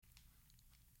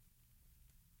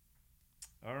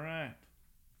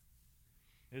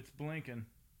It's blinking.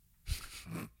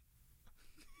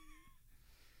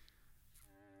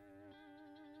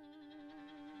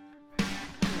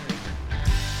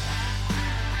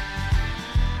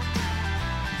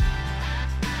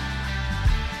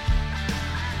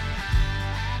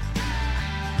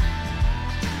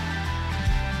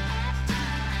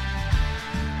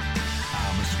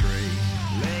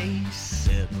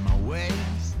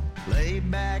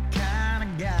 Back kind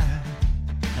of guy.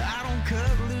 I don't cut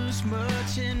loose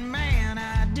much, and man,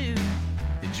 I do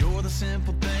enjoy the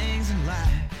simple things in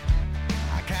life.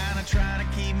 I kind of try to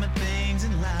keep my things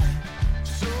in line.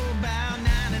 So about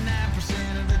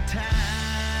 99% of the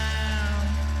time,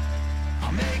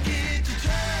 I'll make it to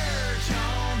church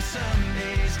on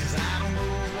Sundays, 'cause I don't go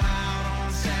wild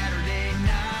on Saturday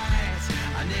nights.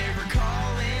 I never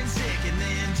call in sick and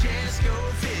then just go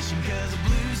fishing, 'cause the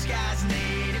blue sky's in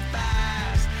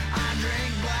 85. I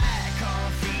drink black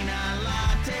coffee, not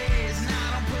lattes, and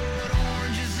I don't put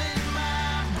oranges in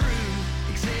my brew,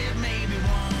 except maybe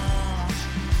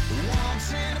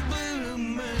once in a blue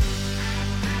moon.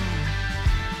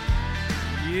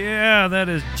 Yeah, that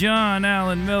is John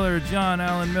Allan Miller. John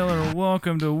Allan Miller,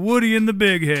 welcome to Woody and the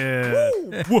Big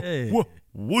Head. Hey.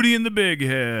 Woody and the Big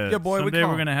Head. Yeah, boy, Someday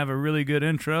we're going to have a really good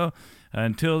intro.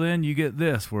 Until then, you get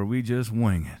this, where we just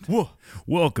wing it. Whoa.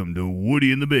 Welcome to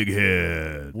Woody and the Big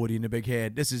Head. Woody and the Big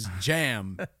Head. This is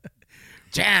Jam.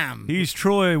 Jam. He's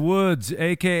Troy Woods,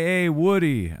 a.k.a.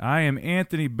 Woody. I am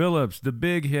Anthony Billups, the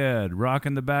Big Head,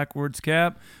 rocking the backwards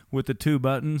cap with the 2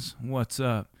 buttons. What's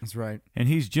up? That's right. And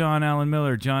he's John Allan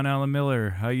Miller. John Allan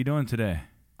Miller, how you doing today?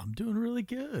 I'm doing really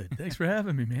good. Thanks for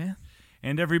having me, man.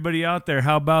 And everybody out there,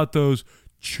 how about those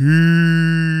Chiefs?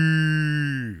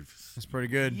 That's pretty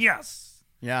good. Yes.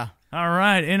 Yeah. All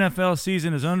right, NFL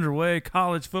season is underway.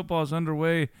 College football is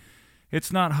underway.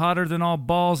 It's not hotter than all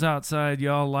balls outside,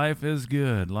 y'all. Life is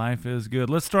good. Life is good.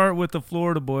 Let's start with the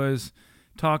Florida boys.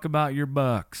 Talk about your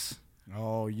Bucks.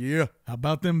 Oh, yeah. How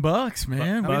about them Bucks,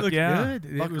 man? Buck, we looked yeah. good.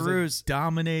 It was Buckaroos. a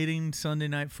dominating Sunday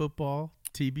night football.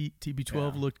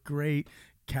 TB12 looked great.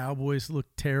 Cowboys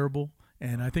looked terrible.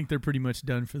 And I think they're pretty much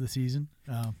done for the season.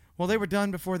 Well, they were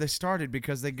done before they started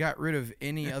because they got rid of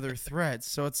any other threats.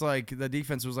 So it's like the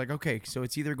defense was like, okay, so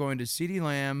it's either going to CeeDee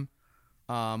Lamb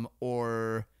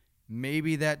or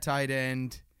maybe that tight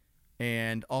end,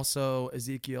 and also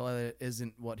Ezekiel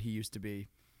isn't what he used to be.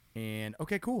 And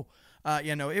okay, cool.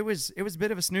 It was a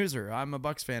bit of a snoozer. I'm a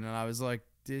Bucs fan, and I was like,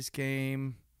 this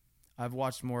game, I've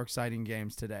watched more exciting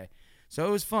games today. So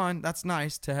it was fun. That's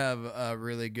nice to have a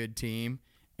really good team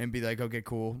and be like, okay,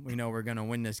 cool, we know we're going to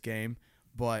win this game.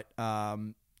 But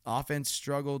offense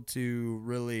struggled to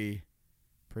really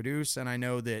produce, and I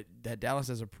know that Dallas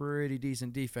has a pretty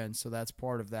decent defense, so that's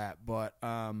part of that. But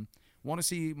want to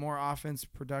see more offense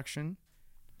production.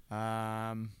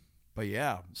 But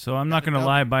yeah. So I'm not going to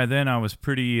lie. By then, I was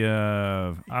pretty.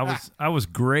 I was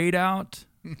grayed out.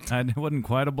 I wasn't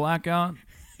quite a blackout.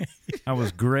 I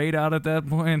was grayed out at that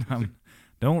point.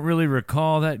 Don't really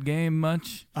recall that game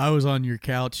much. I was on your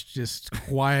couch just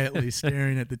quietly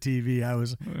staring at the TV. I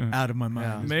was out of my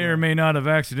mind. May or may not have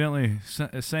accidentally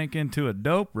sank into a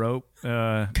dope rope.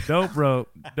 Dope rope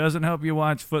doesn't help you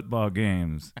watch football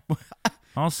games.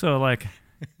 Also, like,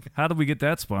 how do we get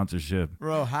that sponsorship?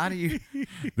 Bro, how do you...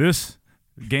 This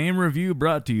game review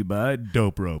brought to you by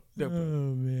Dope Rope. Oh,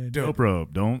 man. Dope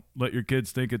Rope. Don't let your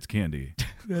kids think it's candy.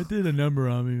 That did a number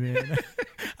on me, man.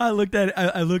 I looked at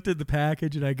the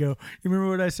package and I go, you remember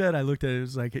what I said? I looked at it, it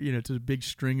was like, it's a big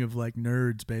string of like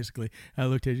nerds basically. I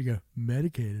looked at it and go,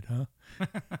 medicated, huh?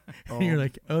 And you're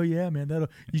like, oh yeah, man,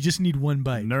 you just need one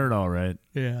bite. Nerd, all right.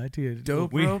 Yeah, I did.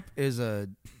 Dope rope is a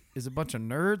bunch of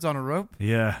nerds on a rope?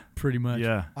 Yeah. Pretty much.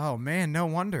 Yeah. Oh, man, no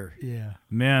wonder. Yeah.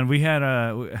 Man, we had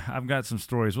I've got some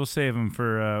stories. We'll save them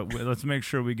for, let's make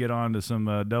sure we get on to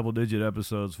some double-digit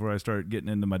episodes before I start getting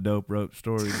into my dope rope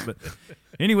stories. But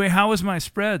anyway, how was my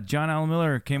spread? John Allan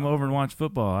Miller came over and watched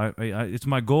football. It's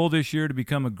my goal this year to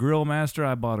become a grill master.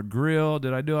 I bought a grill.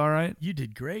 Did I do all right? You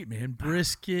did great, man.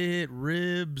 Brisket,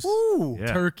 ribs,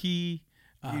 Yeah. turkey.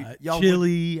 Y'all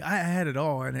chili, I had it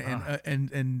all,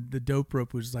 and the dope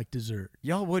rope was like dessert.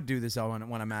 Y'all would do this when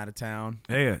I'm out of town.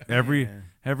 Hey,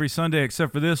 every Sunday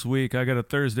except for this week, I got a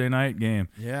Thursday night game.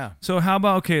 Yeah. So how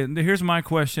about, okay, here's my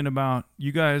question about,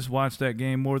 you guys watched that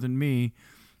game more than me.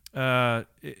 The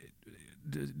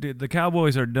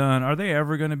Cowboys are done. Are they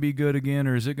ever going to be good again,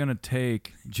 or is it going to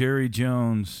take Jerry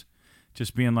Jones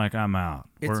just being like, I'm out?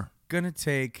 It's going to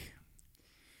take...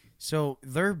 So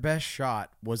their best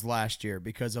shot was last year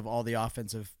because of all the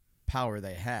offensive power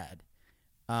they had.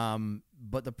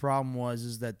 But the problem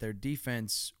was that their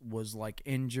defense was like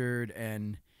injured,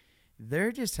 and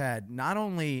they're just had not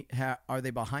only are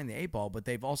they behind the 8 ball, but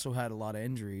they've also had a lot of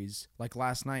injuries. Like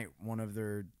last night, one of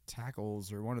their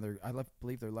tackles or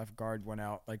believe their left guard went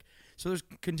out. Like, so there's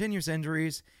continuous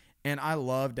injuries, and I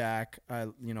love Dak. I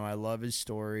love his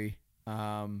story.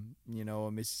 A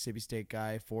Mississippi State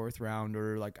guy, 4th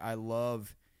rounder. Like, I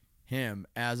love him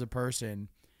as a person,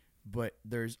 but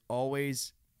there's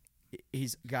always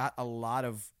he's got a lot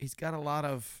of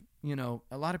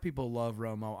a lot of people love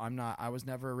Romo. I was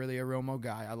never really a Romo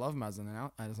guy. I love him as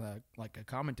a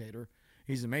commentator.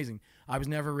 He's amazing. I was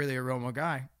never really a Romo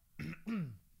guy.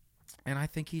 And I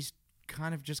think he's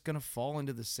kind of just going to fall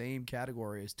into the same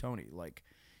category as Tony, like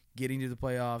getting to the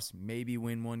playoffs, maybe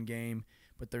win one game,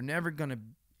 but they're never going to,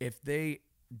 if they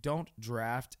don't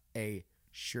draft a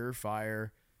surefire,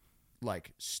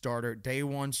 like starter, day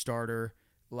one starter,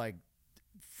 like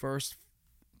first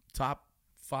top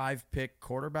 5 pick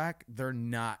quarterback, they're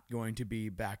not going to be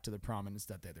back to the prominence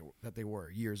that they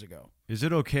were years ago. Is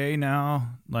it okay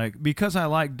now? Like, because I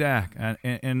like Dak,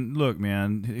 and look,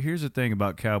 man, here's the thing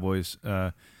about Cowboys.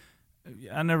 I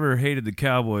never hated the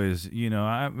Cowboys.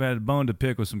 I've had a bone to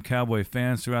pick with some Cowboy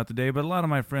fans throughout the day, but a lot of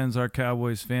my friends are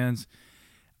Cowboys fans.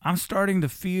 I'm starting to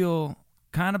feel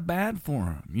kind of bad for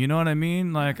them. You know what I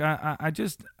mean? Like, I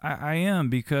am,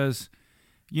 because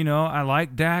I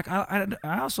like Dak.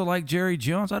 I also like Jerry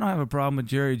Jones. I don't have a problem with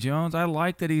Jerry Jones. I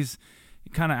like that he's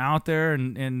kind of out there,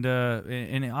 and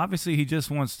obviously he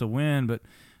just wants to win. But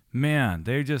man,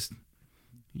 they just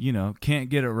can't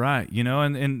get it right.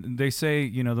 And they say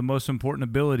the most important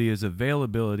ability is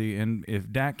availability, and if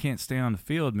Dak can't stay on the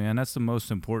field, man, that's the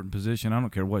most important position. I don't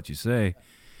care what you say.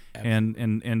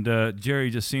 Absolutely. And Jerry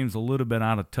just seems a little bit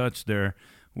out of touch there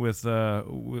with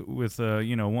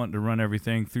wanting to run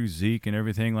everything through Zeke and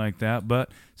everything like that.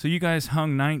 But so you guys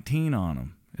hung 19 on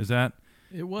him. Is that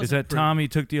Tommy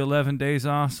took the 11 days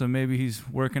off, so maybe he's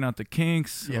working out the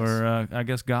kinks? Yes. Or I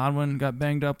guess Godwin got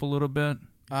banged up a little bit?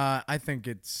 I think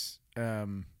it's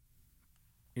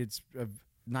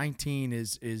 19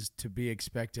 is to be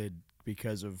expected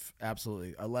because of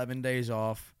absolutely 11 days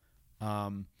off.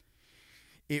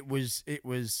 It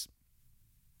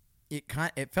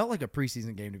felt like a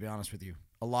preseason game, to be honest with you.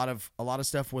 A lot of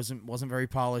stuff wasn't very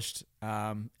polished,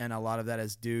 and a lot of that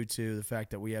is due to the fact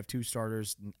that we have 2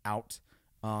 starters out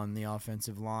on the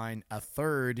offensive line. A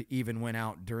third even went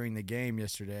out during the game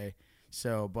yesterday.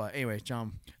 So, but anyway,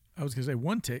 John, I was gonna say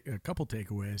a couple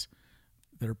takeaways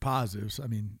that are positives. I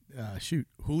mean,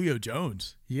 Julio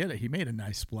Jones, he made a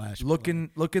nice splash,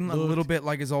 looking a little bit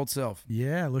like his old self.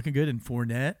 Yeah, looking good. And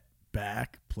Fournette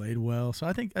back, played well. So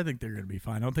I think they're going to be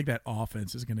fine. I don't think that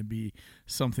offense is going to be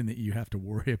something that you have to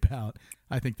worry about.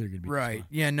 I think they're going to be right. Fine.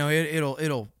 Yeah,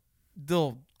 no,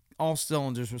 they'll all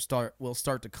cylinders will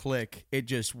start to click.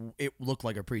 It looked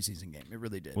like a preseason game. It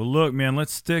really did. Well, look, man,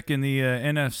 let's stick in the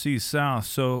NFC South.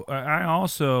 So I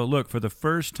also look, for the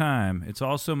first time, it's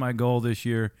also my goal this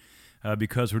year,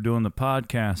 because we're doing the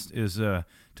podcast, is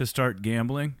to start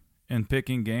gambling and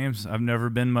picking games. I've never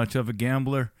been much of a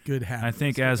gambler. Good habit. I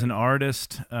think as an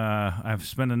artist, I've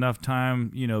spent enough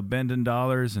time, bending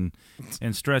dollars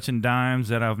and stretching dimes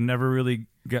that I've never really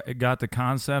got the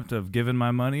concept of giving my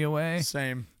money away.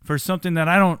 Same. For something that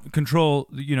I don't control,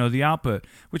 the output.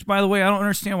 Which, by the way, I don't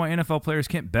understand why NFL players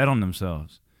can't bet on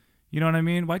themselves. You know what I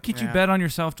mean? Why can't you bet on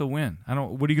yourself to win? What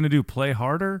are you going to do? Play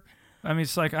harder? I mean,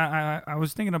 it's like I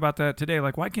was thinking about that today.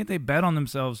 Like, why can't they bet on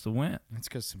themselves to win? That's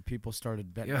because some people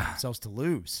started betting on themselves to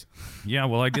lose. Yeah,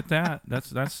 well, I get that.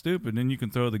 That's stupid. Then you can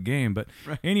throw the game. But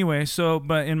anyway,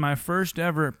 but in my first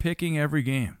ever picking every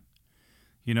game,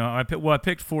 I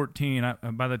picked 14.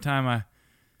 By the time I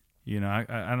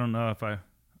don't know if I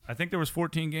think there was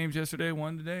 14 games yesterday,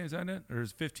 1 today. Is that it? Or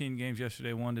is 15 games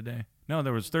yesterday, 1 today? No,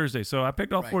 there was Thursday. So I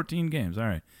picked all 14 games. All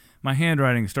right. My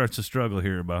handwriting starts to struggle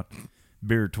here about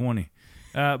beer 20.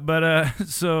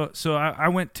 So I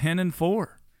went 10-4.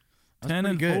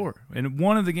 10-4. And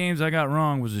one of the games I got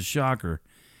wrong was a shocker,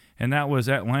 and that was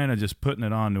Atlanta just putting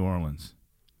it on New Orleans.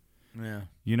 Yeah.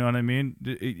 You know what I mean?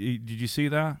 Did you see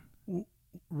that?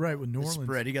 Right, with New Orleans.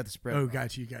 Spread. He got the spread. Oh, wrong.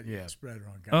 got you. The spread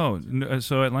wrong.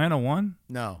 So Atlanta won?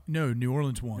 No, New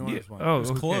Orleans won. New Orleans won. Oh, it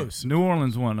was close. New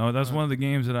Orleans won. Oh, that's one of the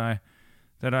games that I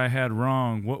had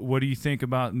wrong. What do you think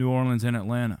about New Orleans and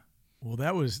Atlanta? Well,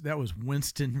 that was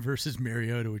Winston versus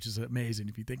Mariota, which is amazing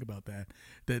if you think about that.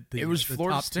 It was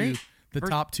Florida State.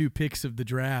 Top 2 picks of the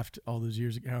draft all those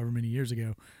years, however many years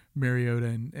ago, Mariota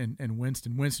and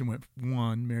Winston. Winston went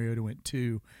 1, Mariota went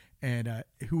 2. And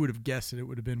who would have guessed it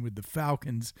would have been with the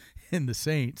Falcons and the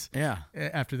Saints? Yeah.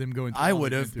 After them going through. I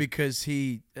would have, because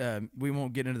we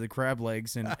won't get into the crab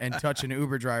legs and touching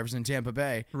Uber drivers in Tampa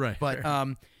Bay. Right. But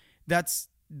that's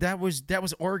that was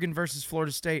Oregon versus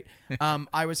Florida State.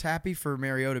 I was happy for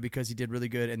Mariota because he did really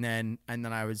good, and then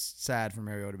I was sad for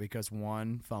Mariota because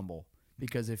one fumble.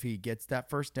 Because if he gets that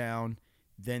first down,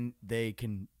 then they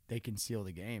can seal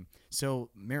the game. So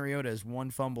Mariota is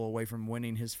one fumble away from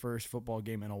winning his first football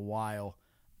game in a while.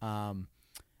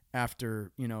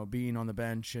 After being on the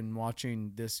bench and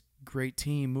watching this great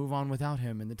team move on without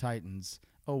him and the Titans.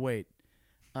 Oh wait,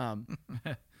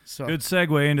 so good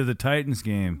segue into the Titans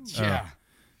game. Yeah,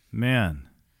 man,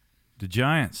 the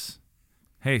Giants.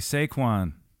 Hey,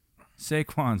 Saquon's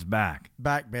back.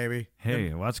 Back, baby.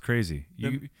 Hey, well, that's crazy.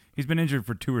 He's been injured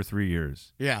for 2 or 3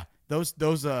 years. Yeah, those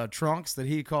trunks that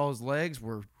he calls legs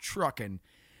were trucking,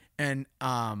 and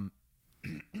can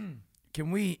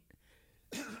we?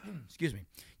 Excuse me.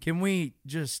 Can we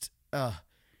just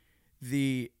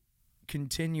the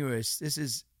continuous?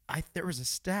 There was a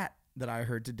stat that I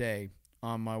heard today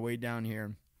on my way down here,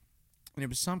 and it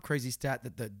was some crazy stat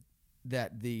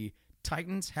that the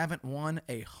Titans haven't won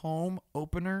a home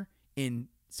opener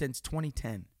since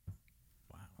 2010.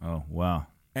 Wow. Oh wow.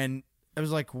 And I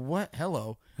was like, what?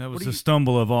 Hello. That was the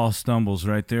stumble of all stumbles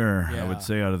right there, Yeah. I would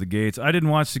say, out of the gates. I didn't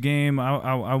watch the game.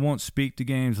 I won't speak to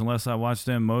games unless I watch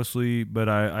them mostly, but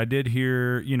I did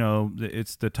hear,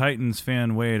 it's the Titans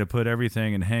fan way to put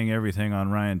everything and hang everything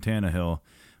on Ryan Tannehill.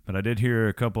 But I did hear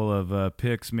a couple of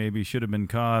picks maybe should have been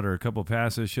caught, or a couple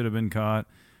passes should have been caught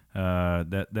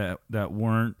that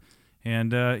weren't.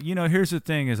 And, here's the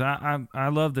thing is I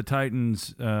love the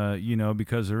Titans,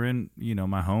 because they're in,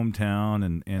 my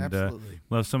hometown and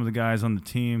love some of the guys on the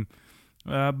team.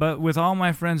 But with all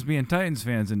my friends being Titans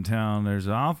fans in town, there's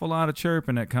an awful lot of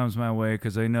chirping that comes my way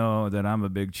because they know that I'm a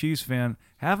big Chiefs fan.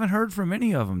 Haven't heard from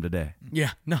any of them today.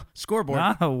 Yeah, no, scoreboard.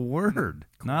 Not a word.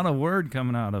 Not a word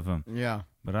coming out of them. Yeah.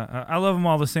 But I love them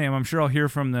all the same. I'm sure I'll hear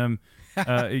from them.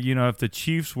 If the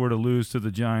Chiefs were to lose to the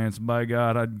Giants, by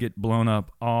God, I'd get blown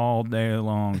up all day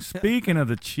long. Speaking of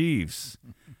the Chiefs,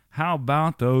 how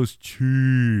about those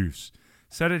Chiefs?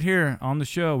 Said it here on the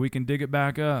show. We can dig it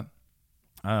back up.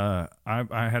 I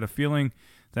had a feeling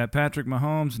that Patrick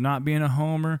Mahomes, not being a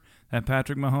homer, that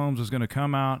Patrick Mahomes was going to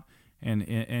come out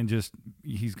and just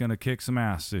he's going to kick some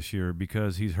ass this year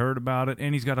because he's heard about it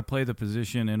and he's got to play the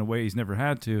position in a way he's never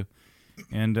had to.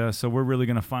 And so we're really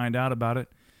going to find out about it.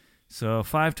 So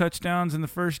 5 touchdowns in the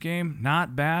first game,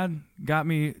 not bad. Got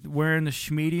me wearing the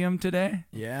schmedium today.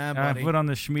 Yeah, buddy. I put on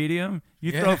the schmedium.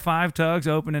 You throw 5 tugs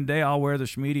opening day, I'll wear the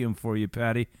schmedium for you,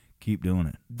 Patty. Keep doing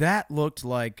it. That looked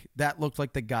like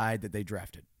the guy that they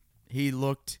drafted. He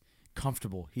looked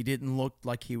comfortable. He didn't look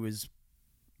like he was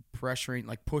pressuring,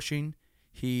 like pushing.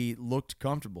 He looked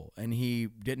comfortable, and he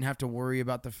didn't have to worry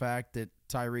about the fact that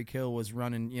Tyreek Hill was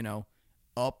running,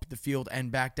 up the field and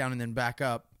back down and then back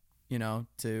up,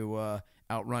 to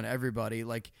outrun everybody.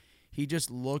 Like, he just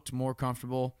looked more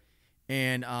comfortable,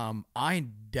 and I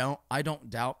don't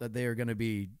doubt that they are going to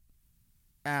be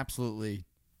absolutely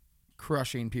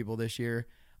crushing people this year.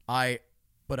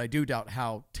 But I do doubt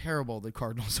how terrible the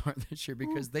Cardinals are this year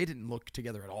because they didn't look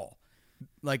together at all.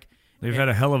 Like, they've had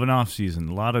a hell of an offseason.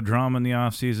 A lot of drama in the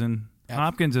offseason.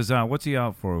 Hopkins is out. What's he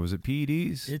out for? Was it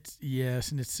PEDs?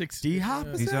 And it's 6. D-Hop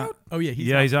is out? Oh yeah,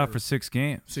 he's out for 6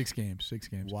 games. 6 games.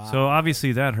 Wow. So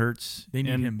obviously that hurts. They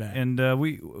need him back. And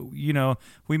we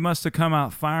must have come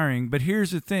out firing. But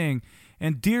here's the thing.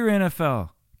 And dear NFL,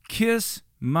 kiss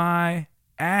my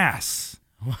ass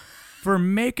for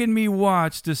making me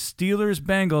watch the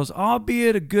Steelers-Bengals,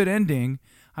 albeit a good ending.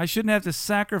 I shouldn't have to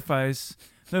sacrifice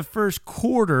the first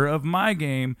quarter of my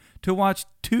game to watch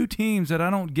 2 teams that I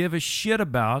don't give a shit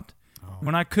about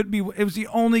when I could be. It was the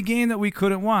only game that we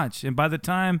couldn't watch. And by the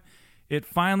time it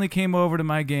finally came over to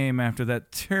my game after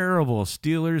that terrible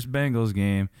Steelers-Bengals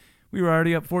game, we were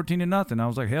already up 14-0. I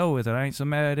was like, hell with it. I ain't so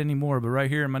mad anymore. But right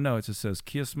here in my notes, it says,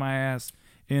 kiss my ass,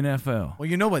 NFL. Well,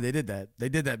 you know why they did that? They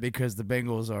did that because the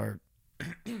Bengals are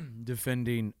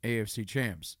defending AFC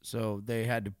champs. So they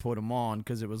had to put them on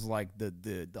because it was like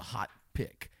the hot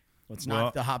pick. Well, it's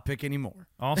not the hot pick anymore.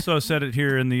 Also said it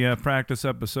here in the practice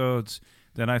episodes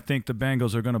that I think the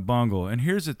Bengals are going to bungle. And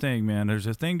here's the thing, man. There's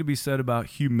a thing to be said about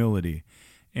humility.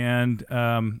 And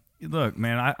look,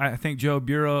 man, I think Joe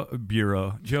Burrow,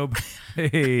 man.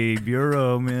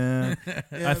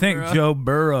 I think Joe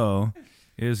Burrow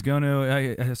is going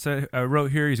to, I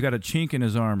wrote here, he's got a chink in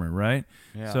his armor, right?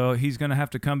 Yeah. So he's going to have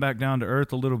to come back down to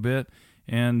earth a little bit.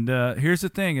 And here's the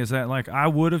thing is that, like, I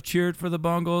would have cheered for the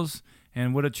Bengals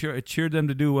and would have cheered them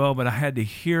to do well, but I had to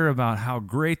hear about how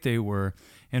great they were.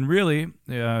 And really,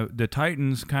 the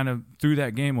Titans kind of threw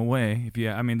that game away.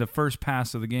 The first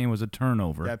pass of the game was a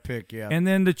turnover. That pick, yeah. And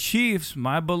then the Chiefs,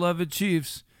 my beloved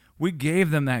Chiefs, We gave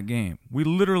them that game. We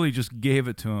literally just gave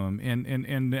it to them,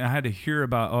 and I had to hear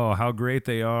about how great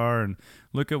they are, and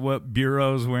look at what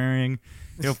Bureau's wearing.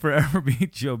 He'll forever be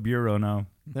Joe Bureau now.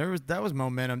 That was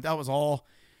momentum. That was all.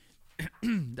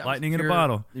 Lightning in a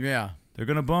bottle. Yeah, they're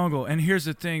gonna bungle. And here's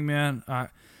the thing, man.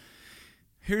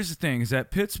 Here's the thing: is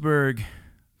that Pittsburgh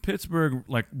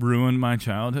like ruined my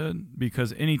childhood,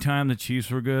 because anytime the Chiefs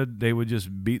were good, they would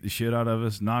just beat the shit out of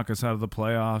us, knock us out of the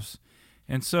playoffs.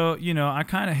 And so, I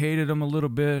kind of hated them a little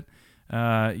bit.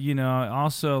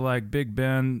 Also like Big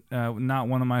Ben, not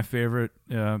one of my favorite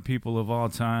people of all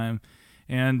time.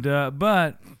 And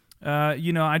but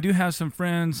I do have some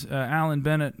friends, Alan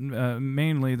Bennett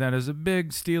mainly, that is a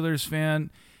big Steelers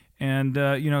fan, and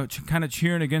kind of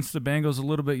cheering against the Bengals a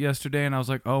little bit yesterday. And I was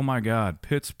like, oh my God,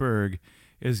 Pittsburgh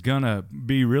is gonna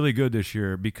be really good this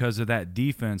year because of that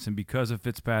defense and because of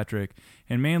Fitzpatrick,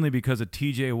 and mainly because of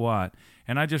T.J. Watt.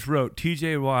 And I just wrote,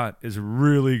 T.J. Watt is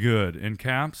really good in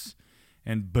caps,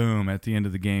 and boom, at the end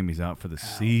of the game, he's out for the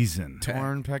season.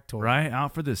 Torn pectoral. Right?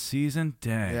 Out for the season?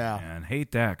 Dang, man.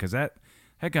 Hate that, because that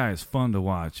guy is fun to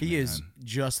watch. He is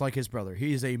just like his brother.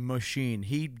 He is a machine.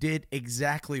 He did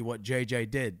exactly what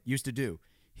J.J. used to do.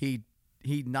 He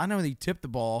not only tipped the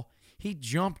ball, he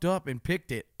jumped up and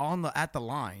picked it at the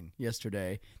line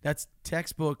yesterday. That's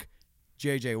textbook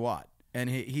J.J. Watt. And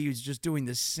he was just doing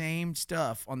the same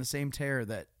stuff on the same tear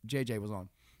that J.J. was on.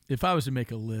 If I was to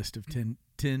make a list of 10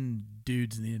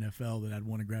 dudes in the NFL that I'd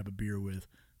want to grab a beer with,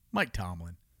 Mike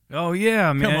Tomlin. Oh,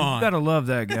 yeah, man. Come on. You got to love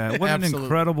that guy. What an Absolutely.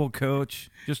 incredible coach.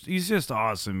 He's just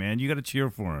awesome, man. You got to cheer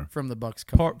for him. From the Bucks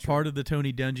coaching tree. Part of the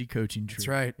Tony Dungy coaching tree. That's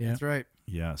right. Yeah. That's right.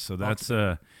 Yeah, so that's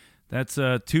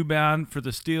too bad for the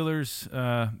Steelers,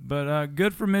 but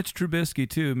good for Mitch Trubisky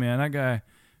too, man. That guy,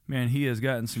 man, he has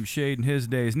gotten some shade in his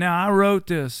days. Now, I wrote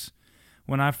this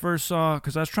when I first saw,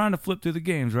 because I was trying to flip through the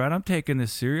games, right? I'm taking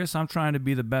this serious. I'm trying to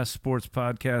be the best sports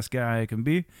podcast guy I can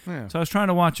be. Yeah. So I was trying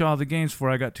to watch all the games before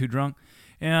I got too drunk.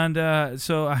 And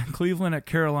so Cleveland at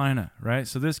Carolina, right?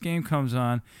 So this game comes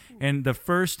on, and the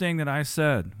first thing that I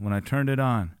said when I turned it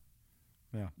on,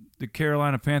 the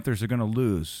Carolina Panthers are going to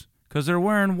lose because they're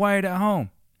wearing white at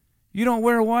home. You don't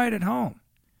wear white at home.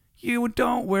 You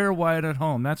don't wear white at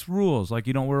home. That's rules. Like,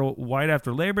 you don't wear white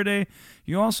after Labor Day.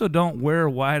 You also don't wear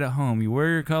white at home. You wear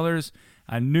your colors.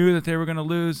 I knew that they were going to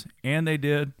lose, and they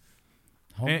did.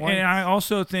 And I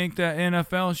also think that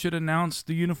NFL should announce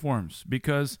the uniforms,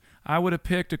 because I would have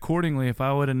picked accordingly if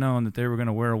I would have known that they were going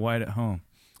to wear white at home.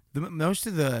 Most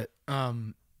of their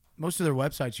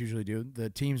websites usually do, the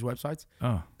team's websites.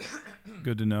 Oh,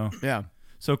 good to know. Yeah.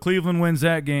 So Cleveland wins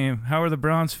that game. How are the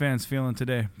Browns fans feeling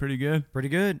today? Pretty good? Pretty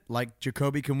good. Like,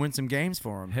 Jacoby can win some games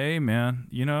for him. Hey, man.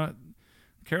 You know,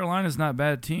 Carolina's not a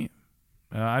bad team.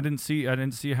 I didn't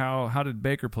see how did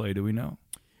Baker play? Do we know?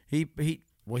 He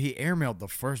airmailed the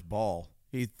first ball.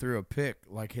 He threw a pick,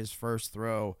 like his first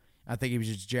throw. I think he was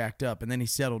just jacked up, and then he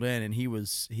settled in, and he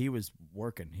was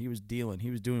working. He was dealing. He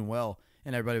was doing well,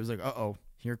 and everybody was like, "Uh-oh,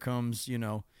 here comes,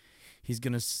 he's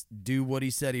going to do what he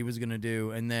said he was going to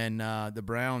do." And then the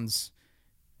Browns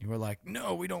were like,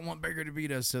 "No, we don't want Baker to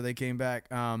beat us," so they came back.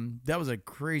 That was a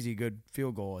crazy good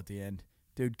field goal at the end.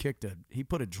 Dude he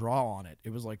put a draw on it.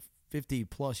 It was like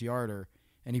 50-plus yarder,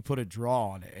 and he put a draw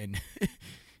on it, and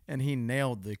and he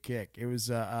nailed the kick. It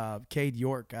was Cade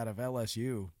York out of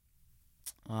LSU.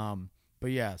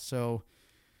 But yeah, so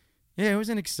yeah, it was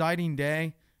an exciting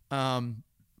day. I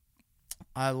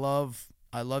love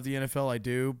the NFL, I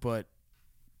do, but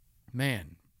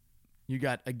man, you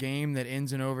got a game that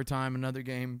ends in overtime, another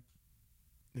game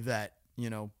that,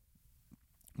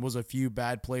 was a few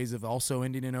bad plays of also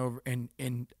ending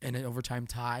in an overtime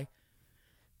tie.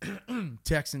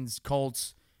 Texans,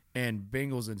 Colts, and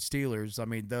Bengals and Steelers. I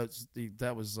mean,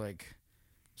 that was like,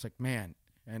 it's like, man.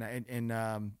 And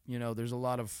there's a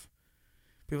lot of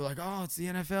people like, oh, it's the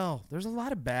NFL. There's a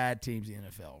lot of bad teams in the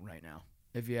NFL right now,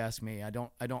 if you ask me. I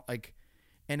don't like,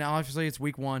 and obviously it's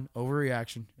week one,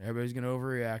 overreaction. Everybody's going to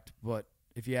overreact. But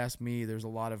if you ask me, there's a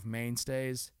lot of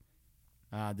mainstays.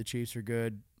 The Chiefs are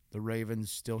good. The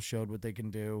Ravens still showed what they can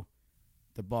do.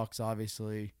 The Bucs,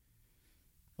 obviously.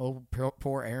 Oh,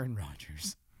 poor Aaron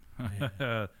Rodgers.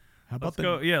 How about Let's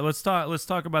go. Yeah, let's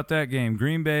talk about that game.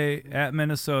 Green Bay at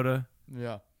Minnesota.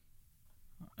 Yeah.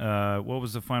 What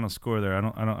was the final score there?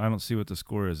 I don't see what the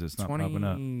score is. It's not popping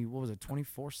up. What was it?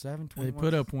 24-7. They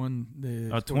put up one.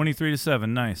 23-7.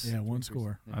 Nice. Yeah, one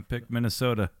score. I picked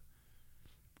Minnesota.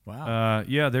 Wow.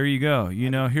 Yeah, there you go.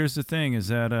 Here's the thing: is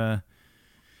that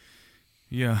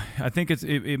Yeah, I think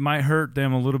it might hurt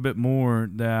them a little bit more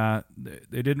that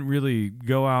they didn't really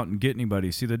go out and get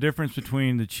anybody. See, the difference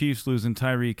between the Chiefs losing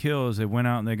Tyreek Hill is they went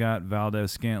out and they got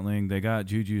Valdez-Scantling, they got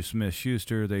Juju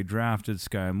Smith-Schuster, they drafted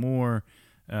Sky Moore.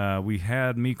 We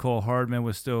had Mecole Hardman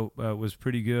was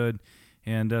pretty good,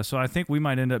 and so I think we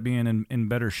might end up being in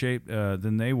better shape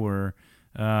than they were.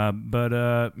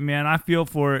 But man, I feel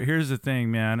for it. Here's the thing,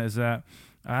 man, is that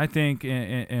I think,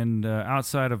 and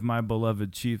outside of my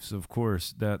beloved Chiefs, of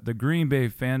course, that the Green Bay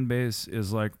fan base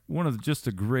is like one of just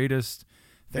the greatest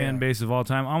fan base of all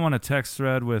time. I'm on a text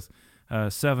thread with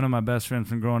 7 of my best friends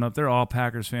from growing up. They're all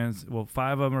Packers fans. Well,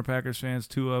 5 of them are Packers fans.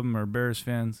 2 of them are Bears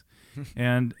fans.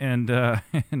 and man,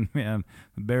 the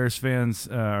Bears fans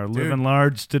are living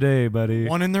large today, buddy.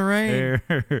 One in the rain.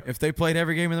 If they played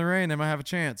every game in the rain, they might have a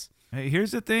chance. Hey,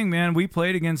 here's the thing, man. We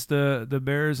played against the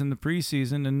Bears in the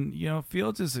preseason, and,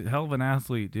 Fields is a hell of an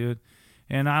athlete, dude.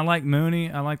 And I like Mooney.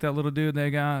 I like that little dude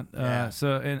they got.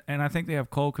 And I think they have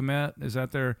Cole Kmet. Is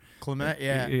that their – Clement,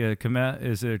 yeah. Yeah, Kmet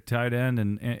is their tight end.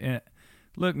 And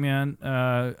look, man,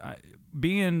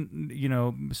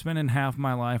 spending half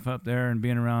my life up there and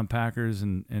being around Packers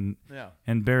and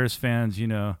Bears fans,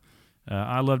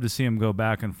 I love to see them go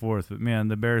back and forth, but man,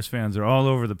 the Bears fans are all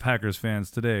over the Packers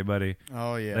fans today, buddy.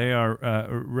 Oh yeah, they are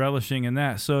relishing in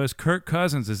that. So is Kirk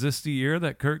Cousins? Is this the year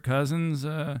that Kirk Cousins,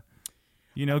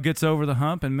 gets over the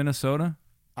hump in Minnesota?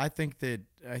 I think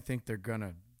they're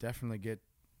gonna definitely get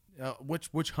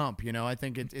which hump. I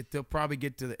think they'll probably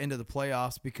get to the end of the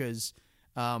playoffs because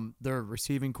their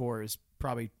receiving core is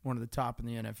probably one of the top in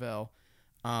the NFL,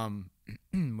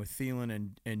 with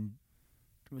Thielen and.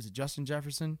 Was it Justin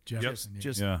Jefferson? Just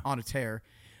on a tear.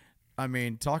 I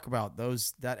mean, talk about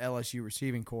that LSU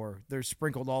receiving core. They're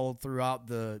sprinkled all throughout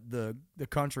the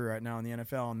country right now in the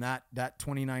NFL, and that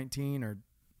 2019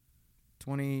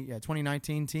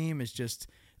 team is just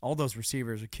all those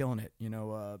receivers are killing it.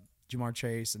 Jamar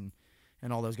Chase and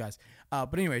all those guys.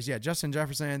 But anyways, Justin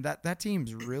Jefferson. That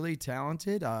team's really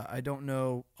talented. I don't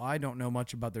know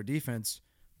much about their defense,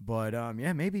 but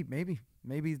maybe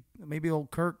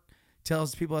old Kirk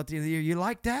tells people at the end of the year, you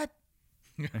like that?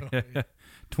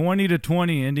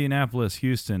 20-20 Indianapolis,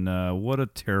 Houston. What a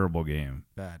terrible game.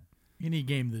 Bad. Any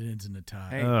game that ends in a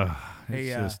tie.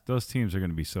 Those teams are going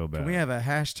to be so bad. Can we have a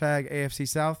hashtag AFC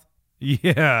South?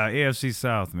 Yeah, AFC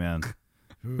South, man.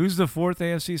 Who's the 4th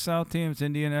AFC South team? It's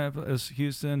Indianapolis,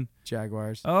 Houston.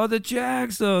 Jaguars. Oh, the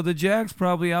Jags, though. The Jags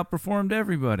probably outperformed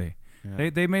everybody.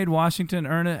 Yeah. They made Washington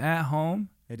earn it at home.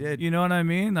 They did. You know what I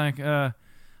mean? Like,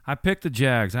 I picked the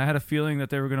Jags. I had a feeling that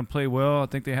they were going to play well. I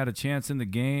think they had a chance in the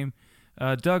game.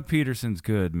 Doug Peterson's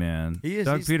good, man. He is.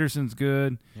 Doug Peterson's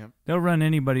good. Yep. They'll run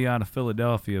anybody out of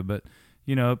Philadelphia, but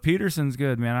Peterson's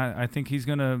good, man. I think he's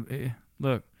going to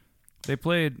look. They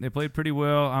played pretty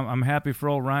well. I'm happy for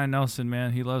old Ryan Nelson,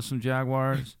 man. He loves some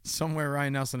Jaguars. Somewhere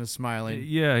Ryan Nelson is smiling.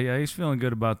 Yeah, he's feeling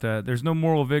good about that. There's no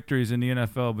moral victories in the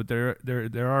NFL, but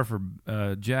there are for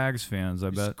Jags fans,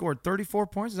 I bet. Scored 34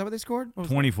 points. Is that what they scored?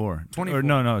 24. 24. Or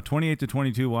no,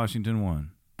 28-22 Washington won.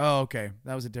 Oh, okay.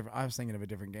 That was I was thinking of a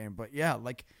different game, but yeah,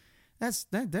 like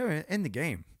they're in the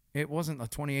game. It wasn't a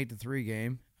 28-3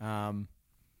 game.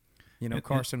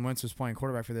 Carson Wentz was playing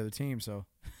quarterback for the other team, so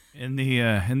in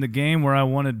the game where I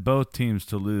wanted both teams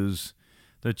to lose,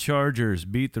 the Chargers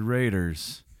beat the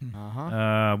Raiders.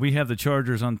 We have the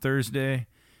Chargers on Thursday.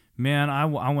 Man, I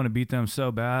want to beat them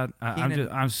so bad.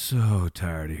 I'm so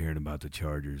tired of hearing about the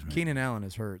Chargers, man. Keenan Allen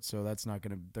is hurt, so that's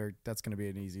gonna be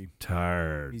an easy.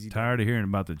 Tired of hearing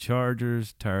about the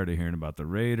Chargers. Tired of hearing about the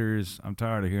Raiders. I'm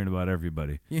tired of hearing about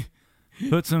everybody. Yeah.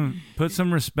 Put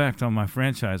some respect on my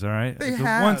franchise, all right? They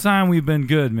have. One time we've been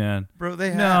good, man. Bro,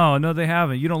 they have. No, they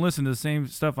haven't. You don't listen to the same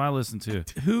stuff I listen to.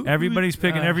 Everybody's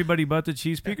picking everybody but the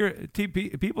Chiefs.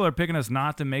 People are picking us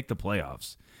not to make the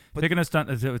playoffs. Picking us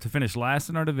to finish last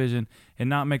in our division and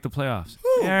not make the playoffs.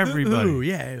 Everybody.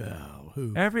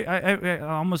 Who?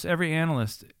 Almost every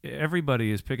analyst,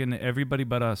 everybody is picking everybody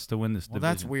but us to win this division.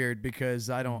 Well, that's weird because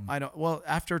I don't. Well,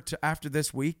 after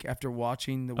this week, after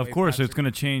watching the way of course it's going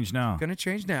to change now. Going to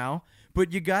change now,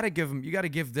 but you got to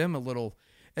give them a little.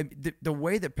 The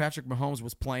way that Patrick Mahomes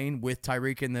was playing with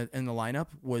Tyreek in the lineup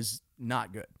was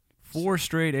not good. 4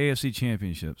 straight AFC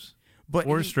championships. But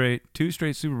 2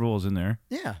 straight Super Bowls in there.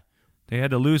 Yeah, they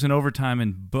had to lose in overtime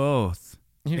in both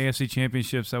AFC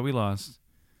championships that we lost.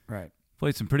 Right.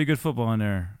 Played some pretty good football in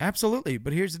there. Absolutely,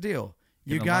 but here's the deal: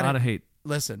 you got a lot of hate.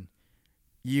 Listen,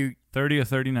 30 of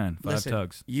 39, 5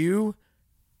 tugs. You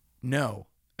know,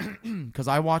 because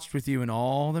I watched with you in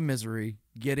all the misery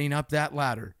getting up that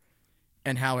ladder,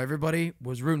 and how everybody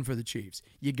was rooting for the Chiefs.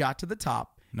 You got to the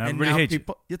top, Now and everybody now hates you.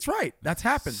 people. It's right. That's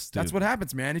happens. That's Stupid. what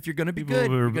happens, man. If you're gonna be People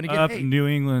good, were you're gonna get up hate. New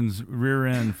England's rear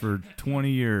end for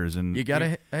 20 years, and You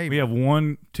gotta. we have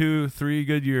 1, 2, 3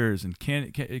 good years, and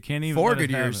can't even 4 let us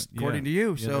good have years, it. according Yeah. to you.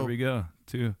 Yeah, So there we go.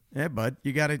 2. yeah, bud,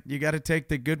 you gotta take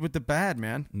the good with the bad,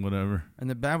 man, Whatever. and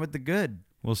the bad with the good.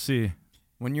 We'll see.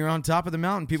 When you're on top of the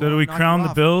mountain, people. So do we knock you crown the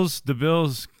off. Bills? The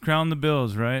Bills crown the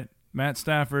Bills, right? Matt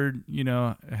Stafford,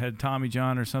 had Tommy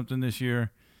John or something this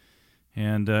year,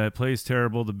 and it plays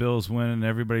terrible. The Bills win, and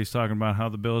everybody's talking about how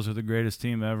the Bills are the greatest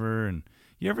team ever. And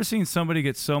you ever seen somebody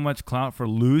get so much clout for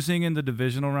losing in the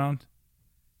divisional round?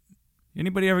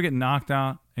 Anybody ever get knocked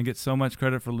out and get so much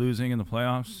credit for losing in the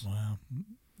playoffs? Wow.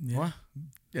 Yeah. What?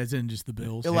 As in just the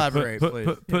Bills. Elaborate, please.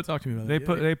 Yeah, talk to me about They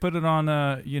that. they put it on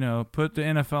put the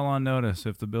NFL on notice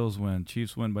if the Bills win.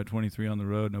 Chiefs win by 23 on the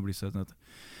road. Nobody says nothing.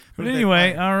 But Who'd they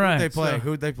anyway, play? all right. Who'd they play? So,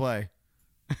 Who'd they play?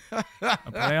 a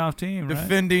playoff team, right?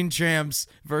 Defending champs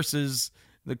versus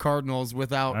the Cardinals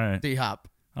without All right. D-Hop.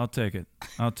 I'll take it.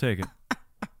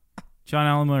 John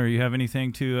Allan Miller, you have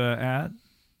anything to add?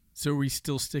 So are we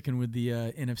still sticking with the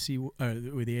NFC,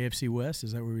 with the AFC West?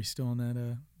 Is that where we still on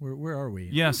that? Where are we?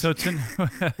 Yeah, so it's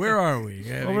Where are we?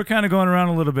 well, we're kind of going around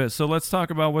a little bit. So let's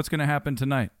talk about what's going to happen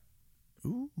tonight.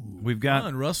 Ooh, We've got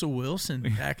fun. Russell Wilson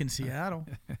back in Seattle.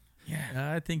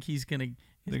 Yeah, I think he's gonna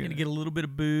get a little bit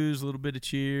of boos, a little bit of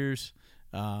cheers.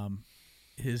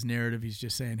 His narrative, he's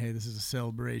just saying, "Hey, this is a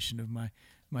celebration of my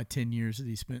 10 years that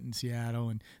he spent in Seattle,"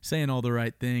 and saying all the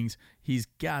right things. He's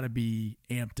got to be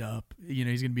amped up. He's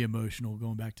going to be emotional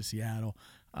going back to Seattle.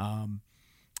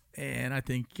 And I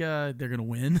think they're going to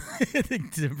win. I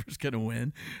think Denver's going to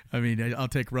win. I mean, I'll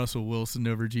take Russell Wilson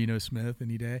over Geno Smith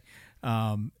any day.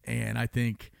 And I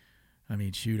think,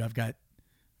 shoot,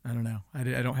 I don't know. I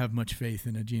don't have much faith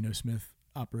in a Geno Smith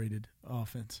operated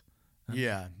offense.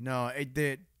 Yeah, no,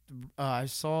 I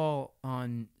saw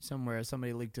on somewhere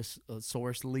somebody leaked a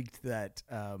source leaked that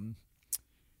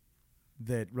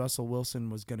that Russell Wilson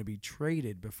was going to be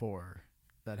traded before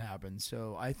that happened.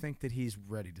 So I think that he's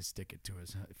ready to stick it to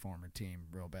his former team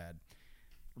real bad.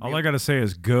 all I got to say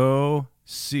is go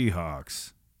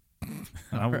Seahawks.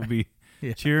 I will be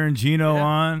cheering Geno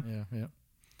on. Yeah.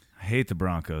 I hate the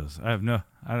Broncos.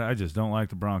 I just don't like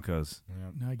the Broncos.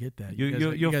 No, I get that.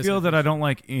 You'll feel that I don't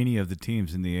like any of the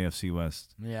teams in the AFC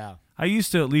West. Yeah. I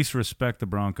used to at least respect the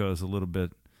Broncos a little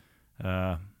bit,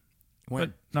 but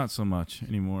not so much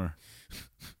anymore.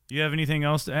 You have anything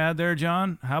else to add there,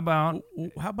 John? How about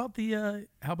the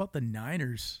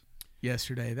Niners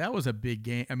yesterday? That was a big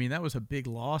game. I mean, that was a big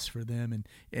loss for them.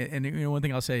 And one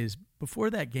thing I'll say is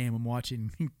before that game, I'm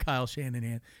watching Kyle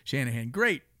Shanahan,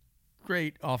 great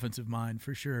offensive mind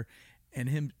for sure, and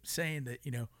him saying that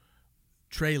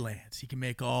Trey Lance, he can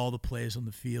make all the plays on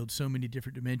the field, so many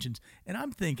different dimensions. And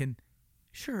I'm thinking,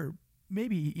 sure,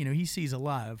 maybe he sees a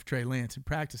lot of Trey Lance in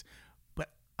practice, but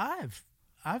I've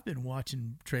been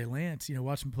watching Trey Lance,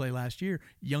 watching him play last year,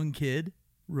 young kid,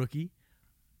 rookie,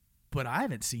 but I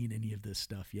haven't seen any of this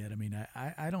stuff yet. I mean,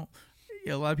 I don't.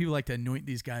 A lot of people like to anoint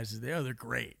these guys as they're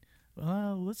great.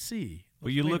 Well, let's see. well,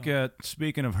 you look at,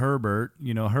 speaking of Herbert,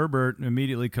 Herbert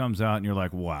immediately comes out and you're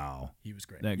like, wow, He was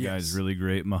great. that guy's really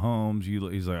great. Mahomes,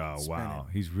 he's like, oh, wow,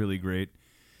 he's really great.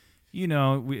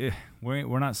 We're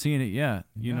not seeing it yet.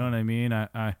 You know what I mean?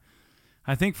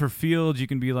 I think for Fields, you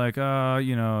can be like,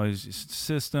 his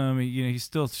system, he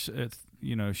still,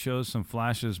 shows some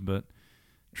flashes, but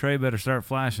Trey better start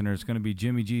flashing or it's going to be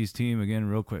Jimmy G's team again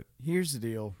real quick. Here's the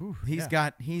deal. He's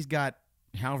got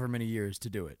however many years to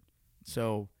do it.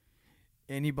 So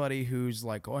anybody who's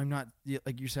like, oh, I'm not,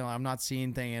 like you're saying, I'm not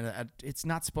seeing things, it's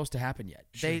not supposed to happen yet.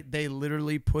 Sure. They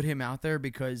literally put him out there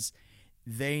because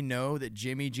they know that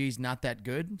Jimmy G's not that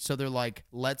good. So they're like,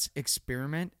 let's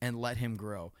experiment and let him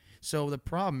grow. So the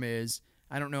problem is,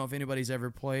 I don't know if anybody's ever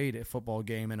played a football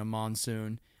game in a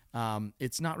monsoon.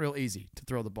 It's not real easy to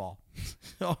throw the ball.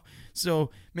 So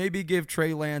maybe give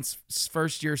Trey Lance,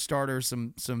 first year starter,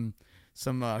 some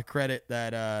credit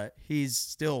that he's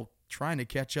still trying to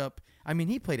catch up. I mean,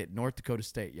 he played at North Dakota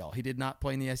State, y'all. He did not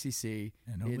play in the SEC.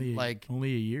 And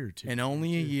only a year or two. And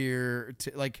only a year.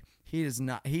 He is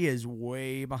not. He is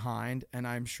way behind, and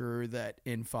I'm sure that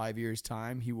in 5 years'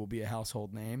 time he will be a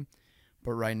household name.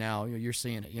 But right now, you're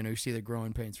seeing it. You see the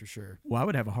growing pains for sure. Well, I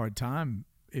would have a hard time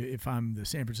if I'm the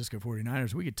San Francisco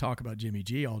 49ers. We could talk about Jimmy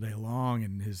G all day long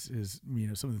and his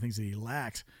some of the things that he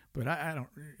lacks. But I don't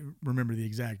remember the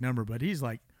exact number. But he's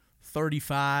like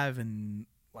 35 and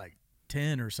like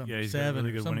 10 or something. Yeah, he's 7 got a really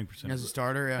or good something. winning percentage. As a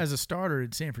starter, yeah. As a starter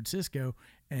in San Francisco,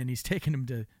 and he's taken him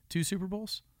to 2 Super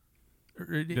Bowls.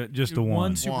 Just the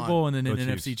one. Super Bowl and then an Go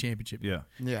Chiefs. NFC Championship. Yeah.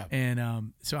 Yeah.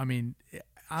 And so I mean,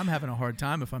 I'm having a hard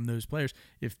time if I'm those players.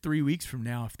 If 3 weeks from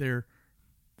now, if they're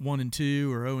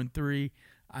 1-2 or 0-3,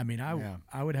 I mean,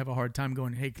 I would have a hard time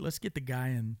going, hey, let's get the guy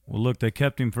in. Well, look, they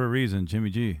kept him for a reason. Jimmy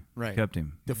G kept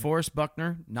him. DeForest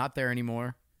Buckner, not there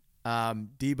anymore.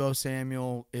 Deebo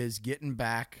Samuel is getting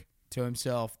back to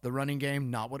himself. The running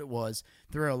game, not what it was.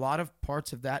 There are a lot of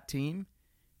parts of that team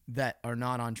that are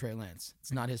not on Trey Lance.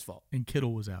 It's not his fault. And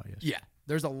Kittle was out yesterday. Yeah.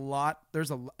 There's a lot.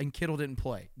 And Kittle didn't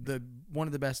play. One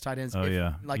of the best tight ends. Oh,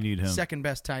 yeah. Like, you need him. Second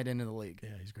best tight end in the league. Yeah,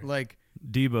 he's great. Like,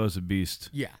 Debo's a beast.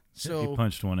 yeah. So he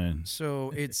punched one in.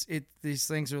 So these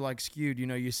things are like skewed.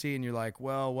 You see and you're like,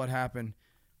 well, what happened?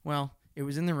 Well, it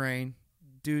was in the rain.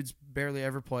 Dudes barely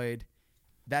ever played.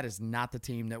 That is not the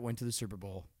team that went to the Super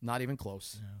Bowl. Not even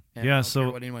close. And I don't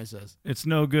care what anyone says. It's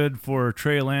no good for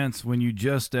Trey Lance when you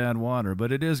just add water,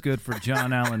 but it is good for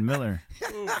John Allan Miller.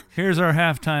 Here's our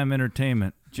halftime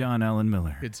entertainment, John Allan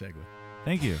Miller. Good segue.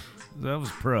 Thank you. That was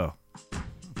pro.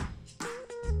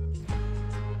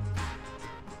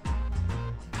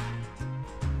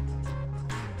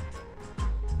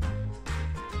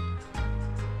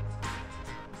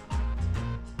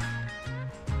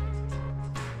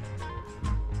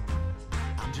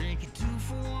 I'm drinking 2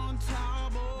 for 1 tall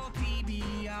boy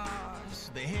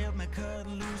PBRs. They help me cut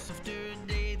loose after a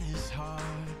day this hard.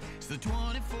 It's the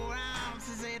 24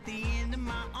 ounces at the end of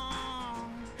my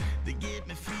arm that get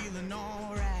me feeling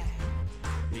alright.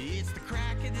 It's the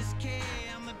crack of this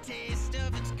can, the taste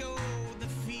of its gold, the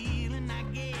feeling I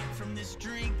get from this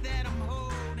drink that I'm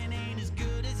holding ain't as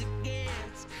good as it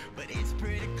gets, but it's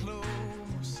pretty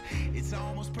close. It's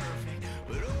almost perfect,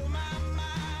 but oh my,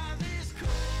 this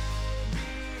cold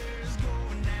beer's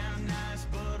going down nice,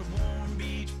 but a warm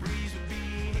beach breeze would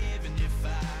be heaven if I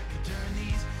could turn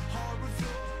these hardwood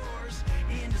floors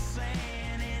into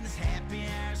sand and this happy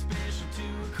hour special to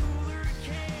a cooler of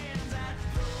cans. I'd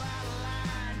throw out a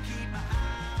line, keep my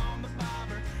eye on the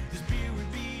bobber. This beer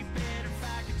would be better if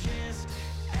I could just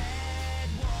add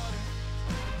water.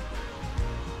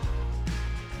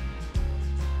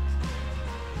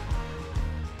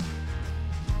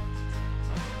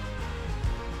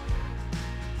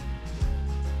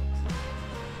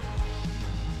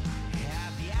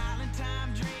 Have the island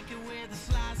time drinking with a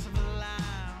slice of a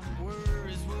lime.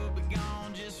 Worries will be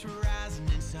gone, just rising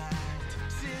inside.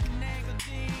 Sitting ankle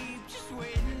deep, just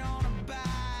waiting on a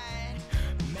bite.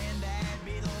 Man, that'd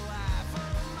be the life of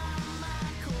my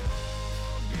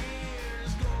cold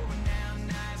beer's going down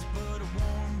nice, but a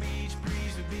warm beach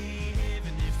breeze would be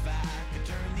heaven if I could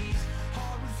turn these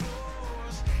hardwood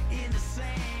floors into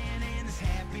sand and this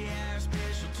happy hour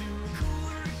special to a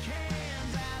cooler of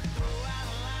cans. I'd throw out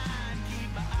a line, keep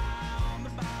my eye on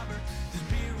the bobber. This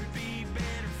beer would be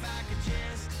better if I could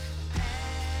just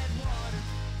add water.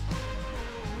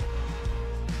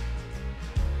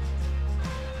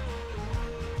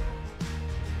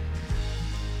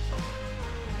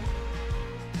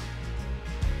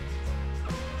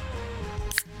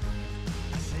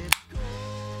 I said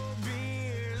cold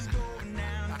beer's going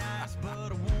down nice,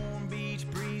 but a warm beach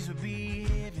breeze would be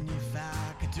heaven if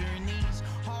I could turn these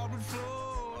hardwood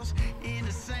floors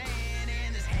into sand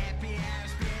and this happy hour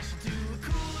special to a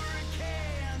cooler of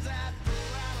cans. I'd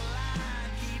throw out a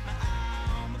line, keep my eye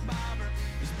on the bobber.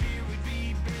 This beer would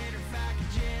be better if I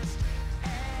could just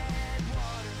add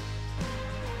water.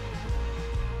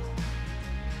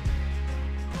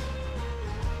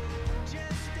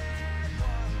 Just add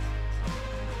water.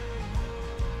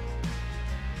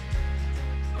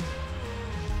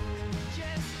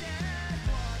 Just add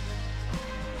water.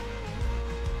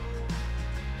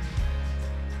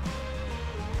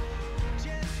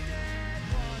 Just add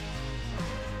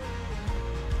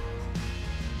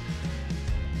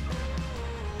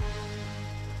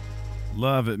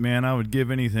Love it, man. I would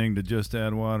give anything to just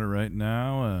add water right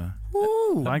now.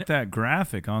 Like that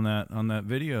graphic on that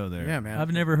video there. Yeah, man.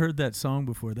 I've never heard that song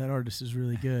before. That artist is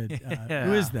really good.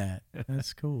 Who is that?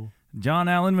 That's cool. John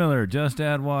Allan Miller, Just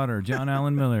Add Water. John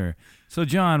Allan Miller. So,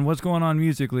 John, what's going on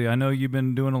musically? I know you've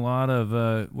been doing a lot of,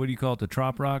 what do you call it, the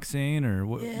trop rock scene? Or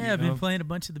what? Yeah, I've been playing a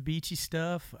bunch of the beachy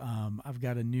stuff. I've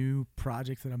got a new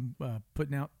project that I'm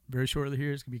putting out very shortly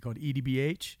here. It's going to be called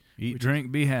EDBH. Eat,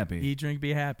 drink, be happy. Eat, drink,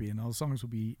 be happy. And all the songs will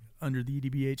be under the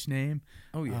EDBH name.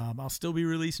 Oh, yeah. I'll still be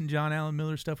releasing John Allan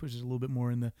Miller stuff, which is a little bit more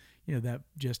in the, that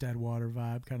Just Add Water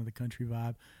vibe, kind of the country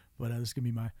vibe. But this is going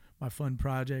to be my fun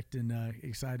project, and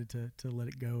excited to let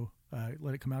it go.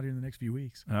 Let it come out here in the next few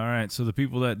weeks. All right. So the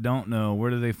people that don't know, where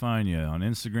do they find you? On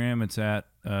Instagram, it's at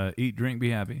Eat, Drink, Be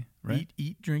Happy, right?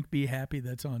 Eat, Drink, Be Happy.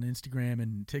 That's on Instagram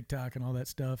and TikTok and all that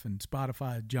stuff. And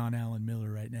Spotify, John Allan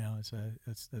Miller right now.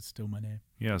 That's still my name.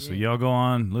 Yeah. So y'all go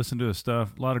on, listen to his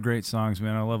stuff. A lot of great songs,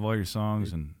 man. I love all your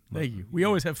songs. And Thank you. We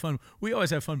always have fun. We always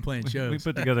have fun playing shows. we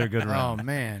put together a good Oh round.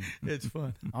 man, It's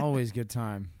fun. always good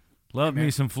time. Love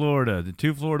me some Florida. The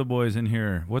 2 Florida boys in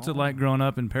here. What's it like growing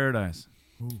up in paradise?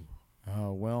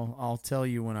 Oh well, I'll tell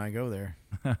you when I go there.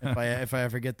 if I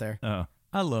ever get there. Oh,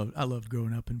 I loved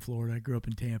growing up in Florida. I grew up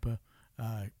in Tampa.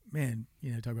 Man,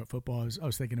 talk about football. I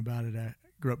was thinking about it. I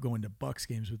grew up going to Bucks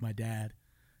games with my dad,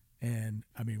 and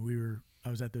I mean, I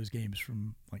was at those games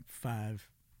from like 5,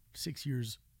 6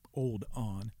 years old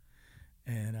on,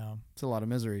 and It's a lot of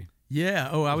misery. yeah.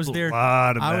 Oh, I was there. A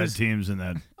lot of I bad was- teams in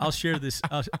that. I'll share this.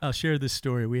 I'll share this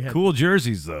story. We had Cool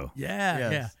jerseys, though. Yeah,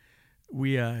 Yes. yeah.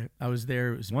 I was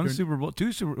there. It was One during- Super Bowl,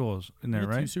 2 Super Bowls in there, Yeah,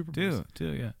 2 right? Super Bowls.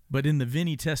 Two, yeah. But in the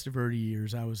Vinny Testaverde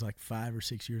years, I was like 5 or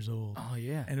 6 years old. Oh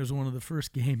yeah. And it was one of the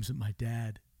first games that my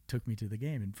dad took me to the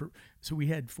game. And so we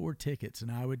had 4 tickets,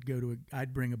 and I would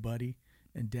I'd bring a buddy,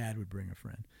 and Dad would bring a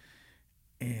friend.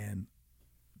 And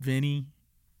Vinny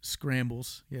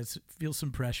scrambles. Yes, feels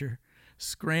some pressure.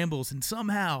 Scrambles, and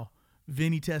somehow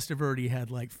Vinny Testaverde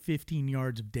had like 15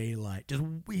 yards of daylight. Just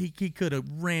he could have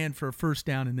ran for a first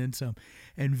down and then some.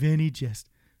 And Vinny just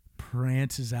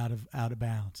prances out of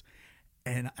bounds.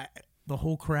 And the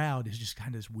whole crowd is just kind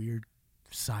of this weird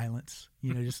silence,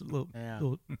 just a little, Yeah.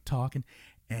 little talking.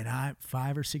 And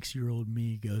 5 or 6 year old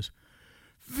me goes,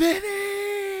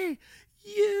 Vinny,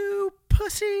 you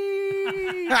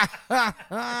pussy.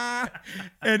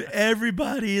 And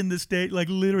everybody in the state, like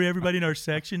literally everybody in our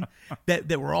section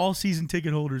that were all season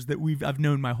ticket holders that I've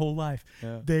known my whole life,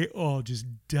 they all just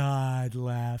died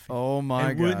laughing. Oh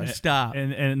my and wouldn't gosh. stop.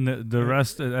 And the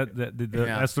rest of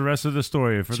that's the rest of the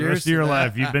story. For the Cheers rest of to your that.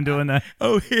 life, you've been doing that.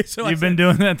 So You've been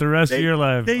doing that the rest of your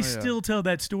life. They still tell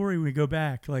that story when we go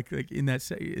back. Like in that,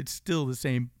 it's still the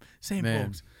same Man.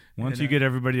 folks. Once And, you get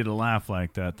everybody to laugh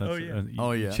like that, that's,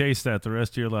 you chase that the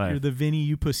rest of your life. you're the Vinny,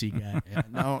 you pussy guy. Yeah,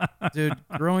 no, dude,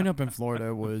 growing up in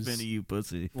Florida was you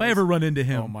pussy. If I ever run into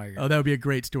him, Oh, my God. that would be a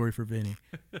great story for Vinny.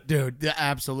 dude,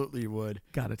 absolutely would.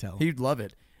 Gotta tell him. He'd love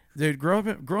it. Dude,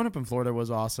 growing up in Florida was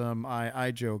awesome.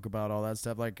 I joke about all that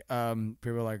stuff. Like,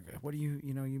 people are like, "What do you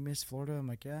miss Florida?" I'm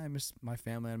like, "Yeah, I miss my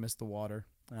family. I miss the water."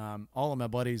 All of my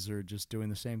buddies are just doing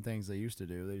the same things they used to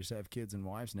do. They just have kids and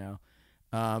wives now.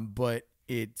 But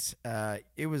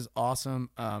it was awesome.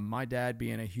 My dad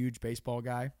being a huge baseball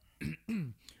guy,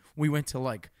 we went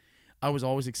to I was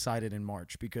always excited in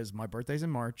March because my birthday's in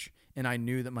March, and I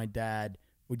knew that my dad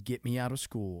would get me out of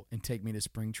school and take me to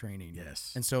spring training.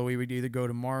 Yes. And so we would either go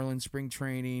to Marlins spring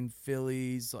training,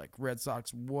 Phillies, like Red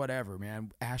Sox, whatever,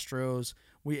 man, Astros.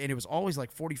 And it was always like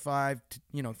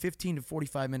 15 to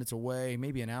 45 minutes away,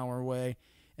 maybe an hour away.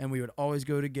 And we would always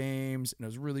go to games, and it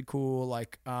was really cool.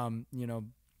 Like,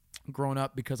 growing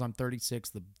up, because I'm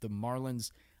 36, the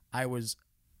Marlins, I was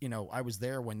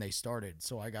there when they started.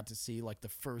 So I got to see like the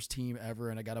first team ever,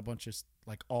 and I got a bunch of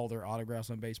like all their autographs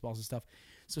on baseballs and stuff.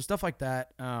 So stuff like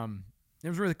that. It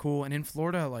was really cool. And in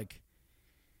Florida, like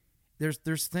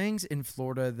there's things in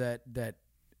Florida that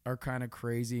are kind of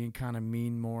crazy and kind of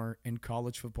mean more, and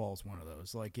college football is one of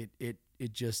those. Like it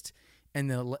just, and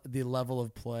the level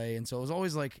of play. And so it was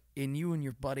always like, in you and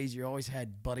your buddies, you always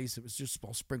had buddies that was just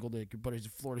all sprinkled. Like your buddy's a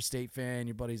Florida State fan,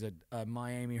 your buddy's a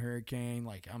Miami Hurricane,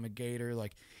 like I'm a Gator.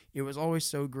 Like it was always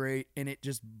so great, and it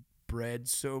just bred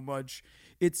so much.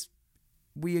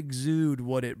 We exude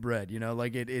what it bred,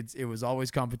 like it was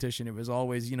always competition. It was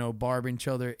always, barbing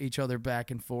each other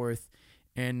back and forth.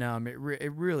 And it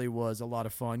really was a lot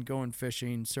of fun going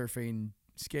fishing, surfing,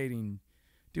 skating,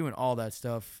 doing all that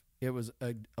stuff. It was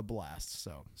a blast.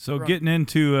 So getting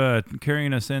into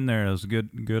carrying us in there, it was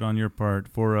good on your part.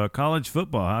 For college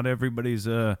football, how did everybody's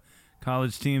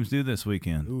college teams do this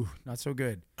weekend? Ooh, not so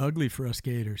good. Ugly for us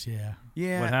Gators, yeah.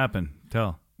 Yeah. What happened?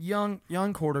 Tell. Young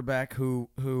quarterback who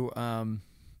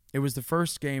it was the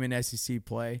first game in SEC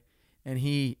play, and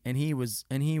he was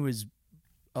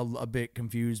a bit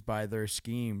confused by their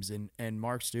schemes, and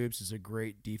Mark Stoops is a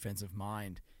great defensive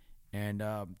mind, and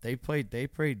they played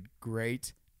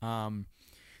great.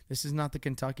 This is not the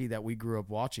Kentucky that we grew up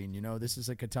watching. This is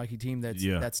a Kentucky team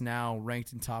that's now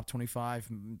ranked in top 25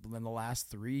 in the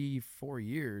last 3-4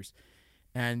 years.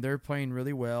 And they're playing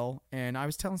really well. And I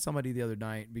was telling somebody the other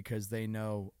night, because they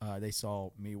know they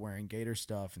saw me wearing Gator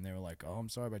stuff, and they were like, "Oh, I'm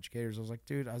sorry about your Gators." I was like,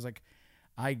 "Dude,"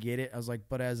 I get it. I was like,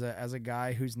 but as a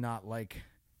guy who's not like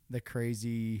the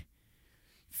crazy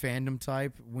fandom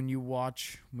type, when you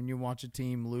watch a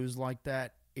team lose like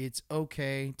that, it's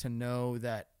okay to know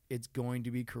that it's going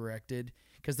to be corrected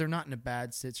because they're not in a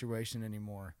bad situation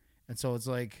anymore. And so it's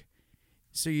like,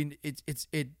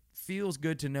 it feels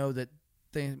good to know that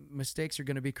the mistakes are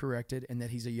going to be corrected and that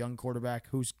he's a young quarterback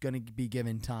who's going to be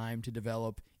given time to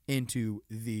develop into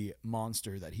the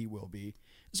monster that he will be.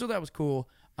 So that was cool.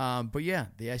 But yeah,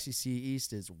 the SEC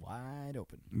East is wide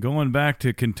open. Going back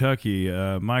to Kentucky,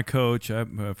 my coach,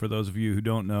 for those of you who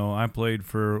don't know, I played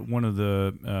for one of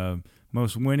the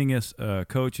most winningest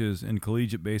coaches in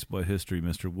collegiate baseball history,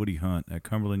 Mr. Woody Hunt at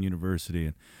Cumberland University.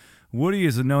 And Woody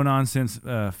is a no-nonsense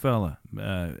fella,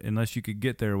 unless you could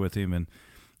get there with him. And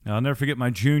I'll never forget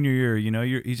my junior year. You know,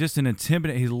 he's just an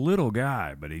intimidating. He's a little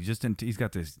guy, but he's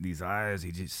got these eyes.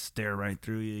 He just stare right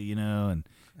through you, you know. And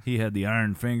he had the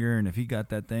iron finger, and if he got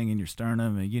that thing in your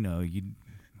sternum, and you know, you'd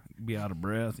be out of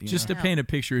breath. Just to paint a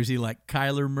picture, is he like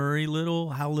Kyler Murray little?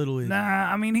 How little is he?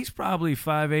 Nah, I mean he's probably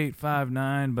 5'8",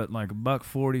 5'9", but like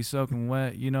 $140 soaking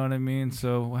wet. You know what I mean?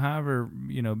 So however,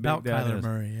 you know, big About that Kyler is.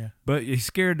 Murray, yeah. But he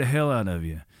scared the hell out of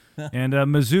you. And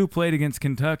Mizzou played against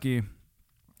Kentucky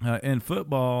in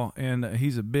football, and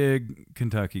he's a big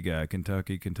Kentucky guy.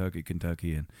 Kentucky,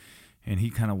 and he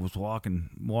kind of was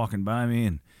walking by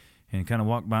me and kind of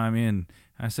walked by me, and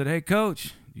I said, "Hey,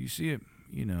 Coach, you see it?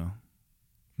 You know,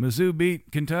 Mizzou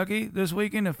beat Kentucky this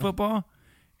weekend at football."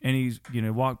 And he's, you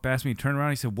know, walked past me, turned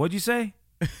around, he said, "What'd you say?"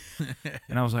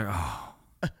 And I was like, "Oh."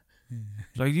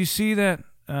 He's like, "You see that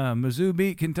Mizzou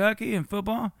beat Kentucky in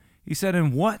football?" He said,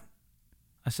 "In what?"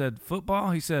 I said,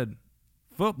 "Football." He said,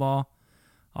 "Football.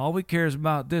 All we care is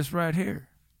about this right here."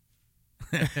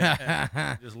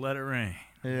 Just let it rain.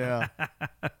 Yeah.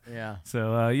 Yeah.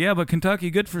 So, yeah, but Kentucky,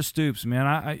 good for Stoops, man.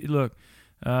 I look,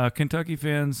 Kentucky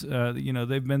fans, you know,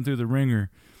 they've been through the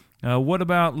ringer. What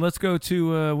about, let's go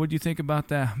to, what do you think about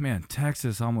that? Man,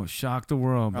 Texas almost shocked the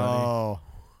world, buddy. Oh.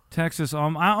 Texas,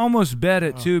 I almost bet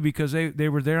it, too, because they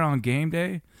were there on game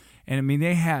day. And, I mean,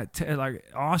 they had, like,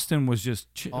 Austin was just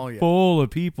full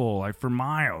of people, like, for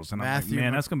miles. And I'm like,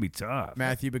 man, that's going to be tough.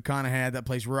 Matthew McConaughey had that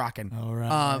place rocking. All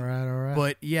right.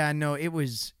 But, yeah, no, it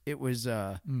was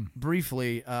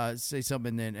briefly, say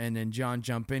something and then John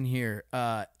jump in here.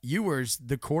 Ewers,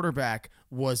 the quarterback,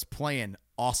 was playing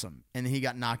awesome, and he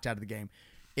got knocked out of the game.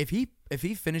 If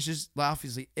he finishes,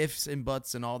 obviously, ifs and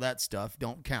buts and all that stuff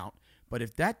don't count. But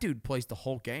if that dude plays the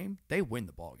whole game, they win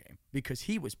the ball game because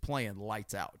he was playing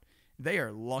lights out. They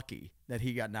are lucky that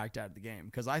he got knocked out of the game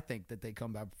because I think that they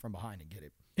come back from behind and get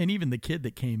it. And even the kid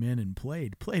that came in and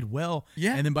played well.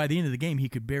 Yeah. And then by the end of the game, he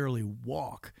could barely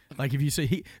walk. Like if you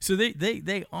say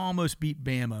they almost beat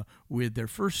Bama with their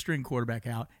first string quarterback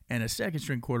out and a second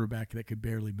string quarterback that could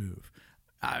barely move.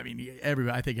 I mean,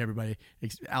 I think everybody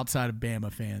outside of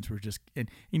Bama fans were just, and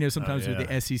you know, sometimes with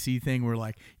the SEC thing, we're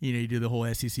like, you know, you do the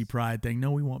whole SEC pride thing.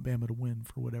 No, we want Bama to win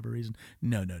for whatever reason.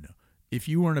 No. If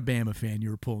you weren't a Bama fan, you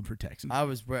were pulling for Texas. I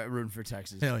was rooting for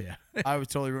Texas. Hell yeah. I was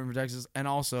totally rooting for Texas. And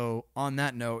also, on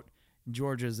that note,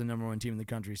 Georgia is the number one team in the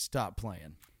country. Stop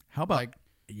playing. How about,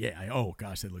 oh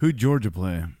gosh. Who'd Georgia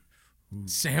play?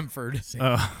 Samford.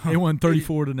 They won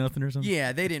 34-0 or something?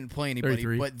 Yeah, they didn't play anybody,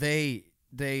 33. but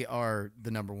they are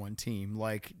the number one team.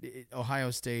 Like,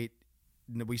 Ohio State,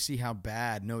 we see how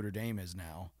bad Notre Dame is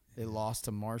now. They lost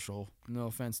to Marshall. No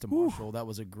offense to Marshall. That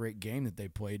was a great game that they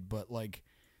played, but like,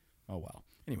 oh well.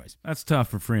 Anyways, that's tough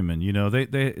for Freeman. You know,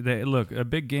 they look, a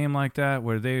big game like that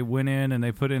where they went in and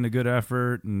they put in a good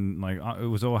effort, and like it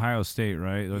was Ohio State,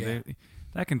 right? Yeah.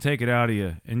 That can take it out of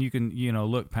you, and you can, you know,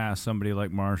 look past somebody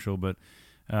like Marshall. But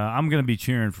I'm going to be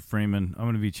cheering for Freeman. I'm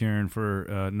going to be cheering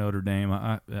for Notre Dame.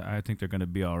 I think they're going to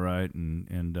be all right,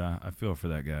 and I feel for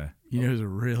that guy. You know, who's a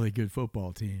really good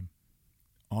football team.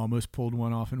 Almost pulled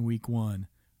one off in week 1.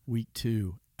 Week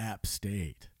 2, App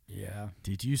State. Yeah.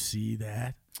 Did you see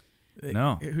that?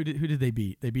 No. Who did they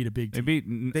beat? They beat a big team.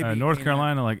 They beat North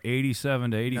Carolina like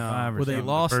 87-85 or something. They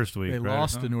lost the first week. They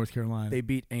lost to North Carolina. They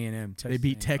beat A&M. They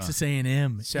beat Texas A&M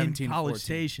in 17-14. College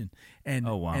Station. And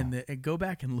oh wow! And go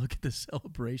back and look at the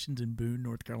celebrations in Boone,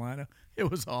 North Carolina. It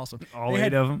was awesome. All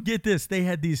 8 of them. Get this, they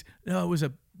had these. It was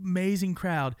an amazing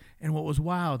crowd. And what was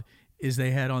wild is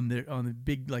they had on the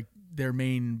big, like, their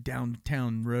main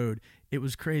downtown road. It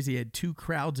was crazy. It had 2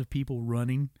 crowds of people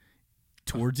running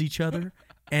towards each other.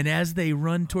 And as they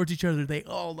run towards each other, they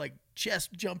all like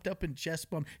chest jumped up and chest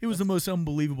bumped. It was the most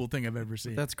unbelievable thing I've ever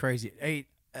seen. That's crazy. Hey,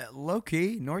 low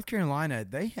key, North Carolina,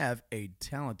 they have a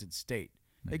talented state.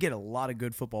 They get a lot of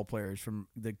good football players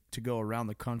to go around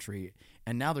the country,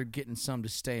 and now they're getting some to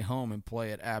stay home and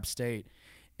play at App State.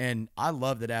 And I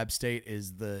love that App State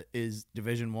is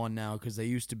Division I now, because they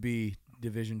used to be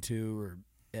Division II or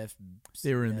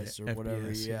They were in the FBS or whatever,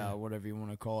 FBS, whatever you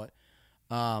want to call it.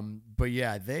 But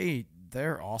yeah,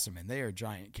 they're awesome, and they are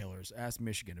giant killers. Ask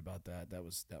Michigan about that. That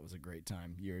was a great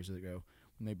time years ago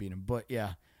when they beat them. But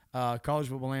yeah, college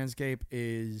football landscape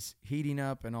is heating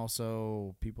up, and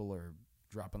also people are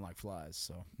dropping like flies.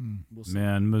 So we'll see.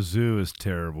 Man, Mizzou is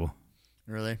terrible.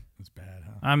 Really? It's bad,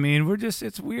 huh? I mean,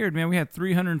 it's weird, man. We had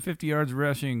 350 yards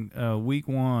rushing week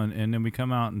 1, and then we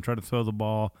come out and try to throw the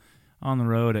ball on the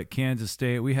road at Kansas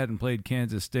State. We hadn't played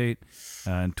Kansas State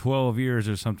in 12 years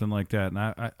or something like that.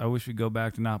 And I wish we'd go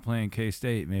back to not playing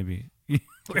K-State maybe.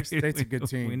 K-State's a good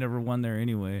team. We never won there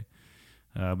anyway.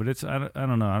 But I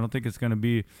don't know. I don't think it's going to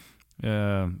be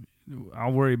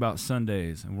I'll worry about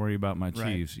Sundays and worry about my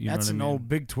Chiefs. You That's know what I mean? old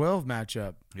Big 12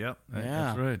 matchup. Yep. Yeah.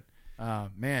 That's right.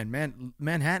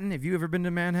 Manhattan. Have you ever been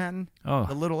to Manhattan? Oh,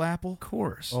 The Little Apple? of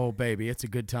course. Oh, baby, it's a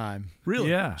good time. Really?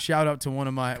 Yeah. Shout out to one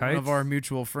of Kites? our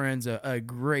mutual friends, a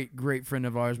great friend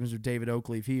of ours, Mr. David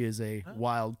Oakleaf. He is a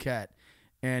wild cat,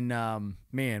 and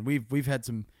man, we've had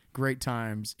some great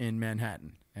times in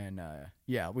Manhattan, and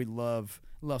we love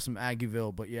some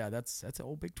Aggieville, but yeah, that's an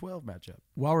old Big 12 matchup.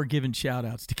 While we're giving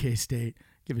shout-outs to K-State,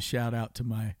 give a shout-out to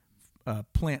my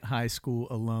Plant High School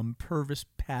alum, Purvis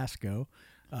Pasco,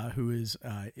 who is,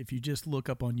 if you just look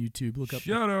up on YouTube, look up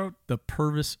Shout out. the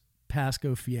Purvis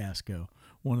Pasco fiasco,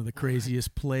 one of the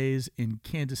craziest plays in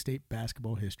Kansas State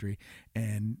basketball history,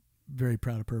 and very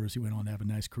proud of Purvis. He went on to have a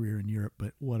nice career in Europe,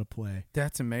 but what a play.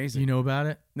 That's amazing. You know about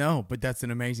it? No, but that's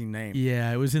an amazing name.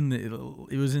 Yeah, it was in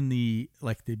the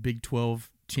like the Big 12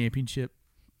 championship.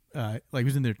 Like it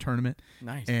was in their tournament.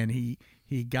 Nice. And he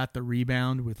got the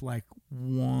rebound with like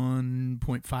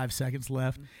 1.5 seconds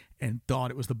left and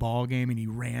thought it was the ball game, and he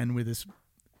ran with his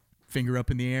finger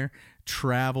up in the air.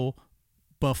 Travel,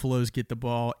 Buffaloes get the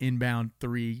ball, inbound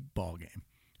 3, ball game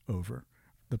over.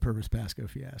 The Purvis Pasco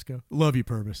fiasco. Love you,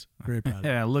 Purvis. Very proud of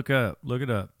you. Yeah, look it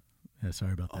up. Yeah,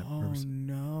 sorry about that, Oh Purvis.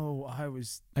 no,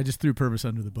 I just threw Purvis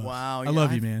under the bus. wow. I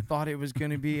love you, man. Thought it was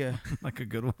gonna be a. Like a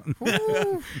good one.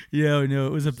 Woo. Yeah, no,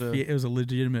 it was a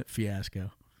legitimate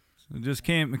fiasco. Just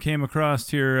came across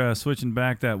here, switching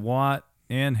back that Watt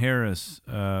and Harris,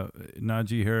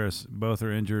 Najee Harris, both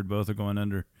are injured. Both are going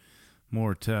under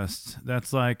more tests.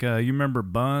 That's like, you remember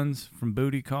Buns from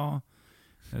Booty Call?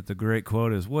 That the great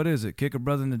quote is, "What is it? Kick a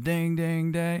brother in the ding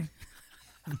ding day."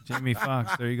 Jamie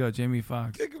Foxx. There you go, Jamie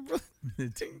Foxx.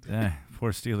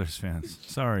 Poor Steelers fans.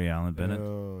 Sorry, Alan Bennett.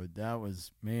 Oh, that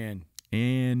was, man.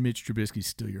 And Mitch Trubisky's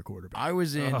still your quarterback. I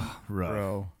was in, Oh, rough.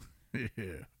 bro.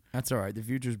 Yeah. That's all right. The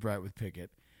future's bright with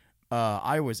Pickett.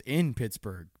 I was in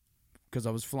Pittsburgh because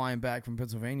I was flying back from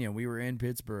Pennsylvania. We were in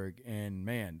Pittsburgh, and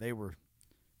man, they were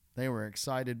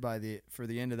excited for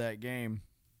the end of that game.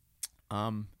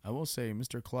 I will say,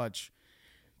 Mr. Clutch,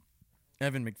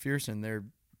 Evan McPherson, they're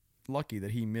lucky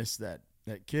that he missed that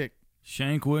kick.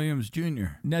 Shank Williams Jr.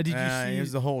 Now, did you see? He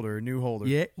was the holder, new holder.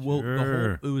 Yeah, well,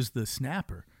 Sure. it was the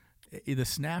snapper. The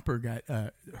snapper got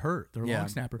hurt. The long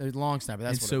snapper. The long snapper.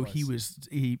 That's and what so it was.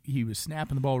 he was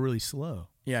snapping the ball really slow.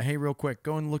 Yeah. Hey, real quick,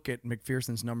 go and look at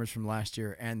McPherson's numbers from last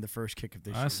year and the first kick of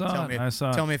this year. I saw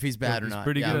it. Tell me if he's bad or He's not.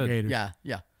 pretty yeah, good. Gators.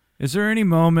 Yeah. Is there any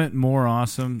moment more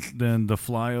awesome than the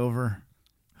flyover?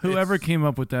 Whoever came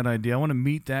up with that idea, I want to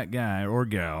meet that guy or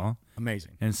gal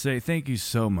Amazing. and say thank you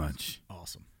so much.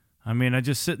 Awesome. I mean, I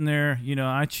just sitting there,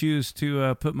 I choose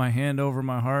to put my hand over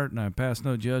my heart and I pass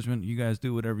no judgment. You guys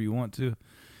do whatever you want to.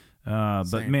 But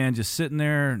Same. man, just sitting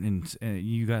there and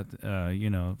you got,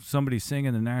 somebody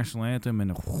singing the national anthem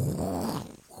and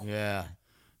Yeah.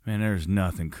 man, there's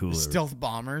nothing cooler. Stealth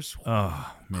bombers.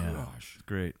 Oh man, Gosh. it's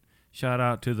great. Shout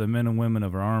out to the men and women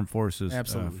of our armed forces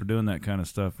Absolutely. for doing that kind of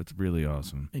stuff. It's really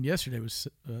awesome. And yesterday was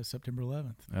September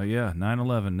 11th. Yeah,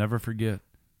 9/11. Never forget.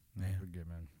 Good,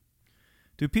 man.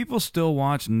 Do people still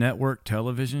watch network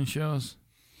television shows?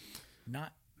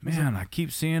 Not Man, I keep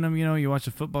seeing them. You watch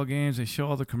the football games, they show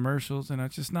all the commercials, and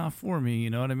it's just not for me. You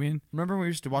know what I mean? Remember when we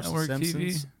used to watch Network The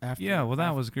Simpsons? TV. After, Yeah, well,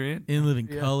 that was great. in living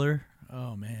Yeah. color.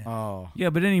 Oh man. Oh.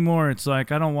 Yeah, but anymore, it's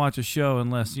like I don't watch a show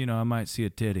unless I might see a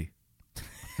titty.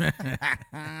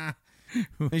 At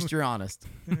least you're honest.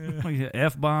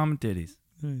 F-bomb and titties.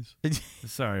 Nice.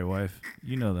 Sorry, wife.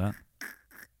 You know that.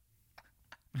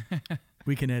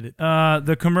 We can edit.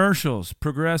 The commercials,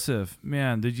 Progressive.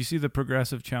 Man, did you see the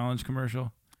Progressive Challenge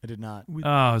commercial? I did not. With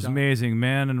Oh, it was John- amazing.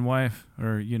 Man and wife,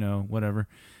 or whatever.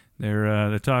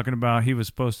 They're talking about he was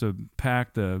supposed to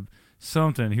pack the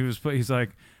something. He's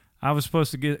like, I was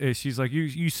supposed to get it. She's like,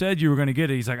 you said you were going to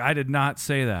get it. He's like, I did not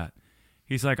say that.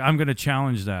 He's like, I'm going to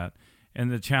challenge that. And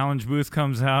the challenge booth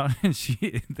comes out, and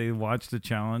they watch the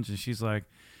challenge, and she's like,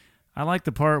 I like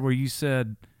the part where you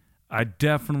said, I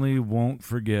definitely won't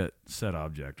forget Set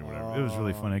Object or whatever. It was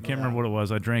really funny. I can't remember what it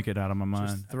was. I drank it out of my mind.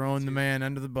 Just throwing the man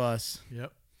under the bus.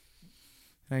 Yep.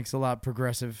 Thanks a lot,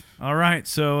 Progressive. All right,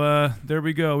 so there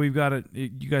we go. We've got it.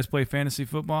 You guys play fantasy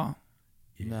football?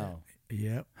 Yeah. No.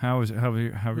 Yep. How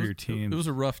were your teams? It was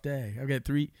a rough day. I've got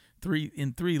three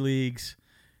leagues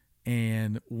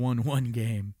and won one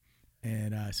game,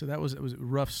 and so it was a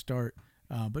rough start.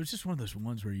 But it's just one of those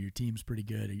ones where your team's pretty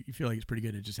good. You feel like it's pretty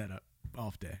good. It just had a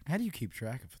off day. How do you keep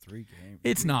track of 3 games?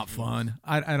 It's not fun.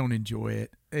 I don't enjoy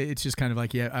it. It's just kind of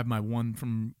like, I have my one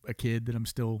from a kid that I'm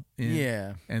still in.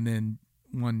 Yeah. And then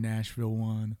one Nashville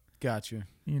one. Gotcha.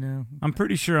 I'm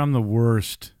pretty sure I'm the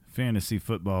worst fantasy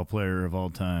football player of all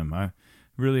time. I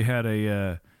really had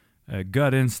a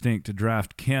gut instinct to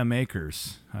draft Cam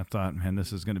Akers. I thought, man,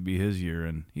 this is going to be his year,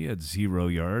 and he had 0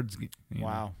 yards.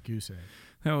 Wow. Goose egg.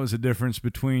 That was the difference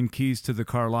between keys to the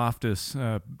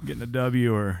Karloftis, getting a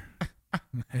W or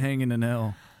hanging an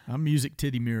L. I'm Music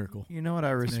Titty Miracle. You know what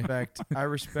I respect? I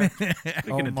respect.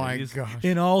 Oh my gosh!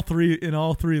 In all three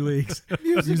leagues,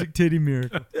 Music Titty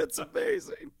Miracle. It's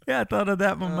amazing. Yeah, I thought of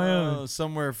that on my own.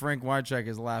 Somewhere Frank Wycheck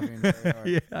is laughing. Very hard.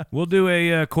 Yeah. We'll do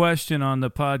a question on the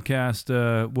podcast.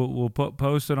 We'll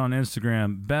post it on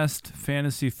Instagram. Best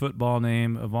fantasy football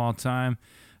name of all time.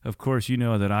 Of course, you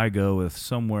know that I go with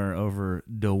somewhere over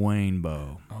Dwayne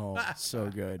Bowe. Oh, so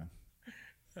good.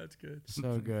 That's good.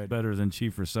 So good. Better than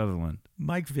Chieffer Sutherland.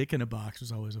 Mike Vick in a box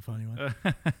was always a funny one.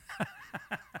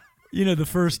 The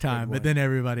first time, but then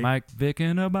everybody. Mike Vick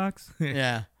in a box.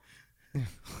 Yeah.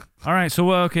 All right,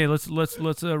 so okay, let's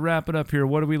wrap it up here.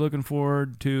 What are we looking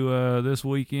forward to this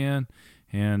weekend?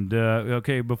 And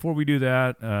okay, before we do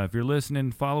that, if you're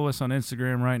listening, follow us on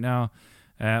Instagram right now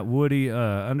at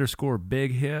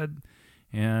Woody_Bighead,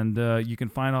 and you can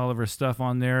find all of our stuff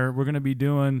on there. We're going to be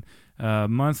doing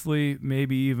monthly,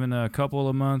 maybe even a couple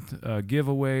a month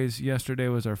giveaways. Yesterday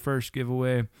was our first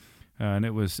giveaway, and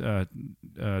it was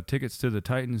tickets to the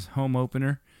Titans home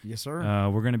opener. Yes, sir.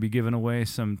 We're going to be giving away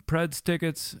some Preds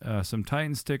tickets, some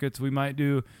Titans tickets. We might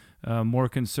do more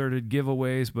concerted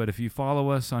giveaways, but if you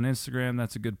follow us on Instagram,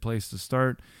 that's a good place to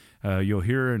start. You'll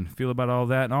hear and feel about all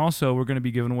that. And also, we're going to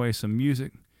be giving away some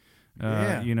music,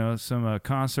 some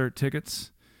concert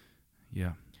tickets.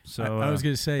 Yeah. So I was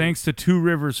going to say, thanks to Two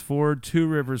Rivers Ford.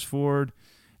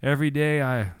 Every day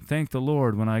I thank the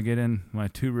Lord when I get in my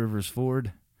Two Rivers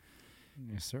Ford.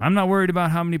 Yes, sir. I'm not worried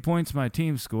about how many points my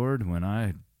team scored when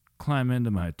I climb into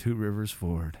my Two Rivers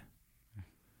Ford.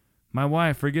 My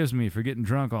wife forgives me for getting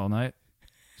drunk all night,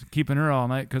 keeping her all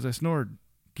night because I snored,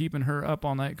 keeping her up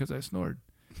all night because I snored.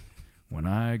 When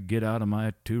I get out of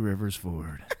my Two Rivers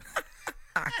Ford.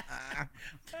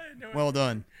 Well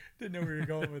done. Didn't know where you were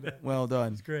going with that. Well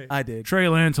done. That's great. I did. Trey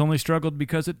Lance only struggled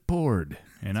because it poured,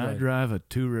 and That's I right. drive a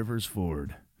Two Rivers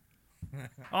Ford.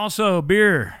 Also,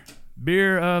 beer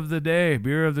of the day,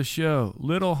 beer of the show,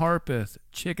 Little Harpeth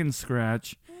Chicken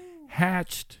Scratch,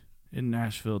 hatched in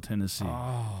Nashville, Tennessee.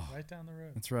 Oh, Right down the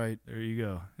road. that's right. There you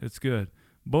go. It's good.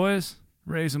 Boys,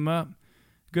 raise them up.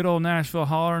 Good old Nashville,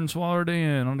 holler and swaller it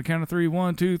in. On the count of 3,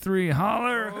 1, 2, 3,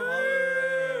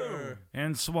 holler.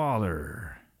 And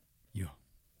swaller. Yeah.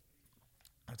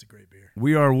 That's a great beer.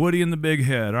 We are Woody and the Big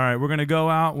Head. All right, we're going to go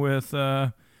out with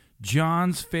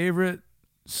John's favorite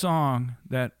song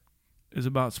that is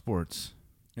about sports.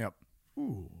 Yep.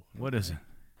 Ooh. What is it?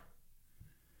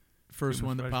 First Give me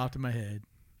one that fresh. popped in my head.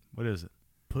 What is it?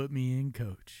 Put me in,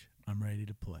 coach. I'm ready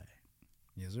to play.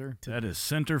 Yes, sir. That is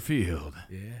Center Field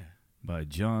Yeah. by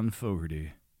John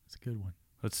Fogerty. It's a good one.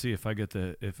 Let's see if I get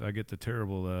the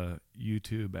terrible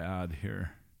YouTube ad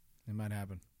here. It might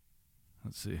happen.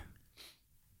 Let's see.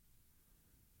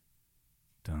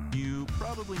 Dun. You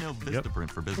probably know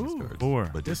Vistaprint for business cards. 4,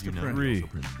 But did you know Vistaprint. you 3, also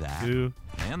print that 2,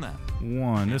 and that?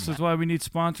 1. This is why we need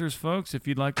sponsors, folks. If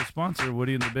you'd like to sponsor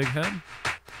Woody and the Big Head,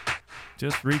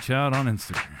 just reach out on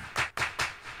Instagram.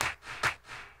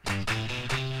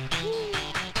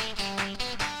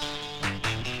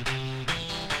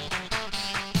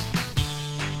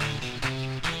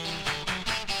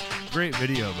 Great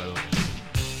video, by the way.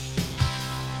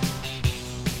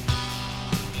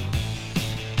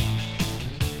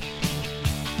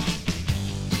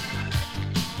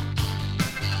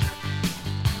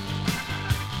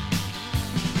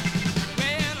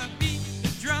 Well, I beat the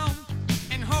drum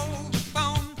and hold the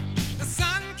phone. The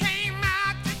sun came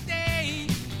out today.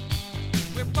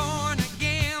 We're born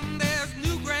again. There's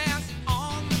new grass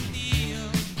on the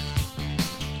field.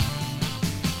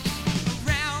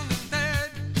 Around the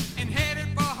third and headed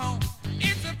for home.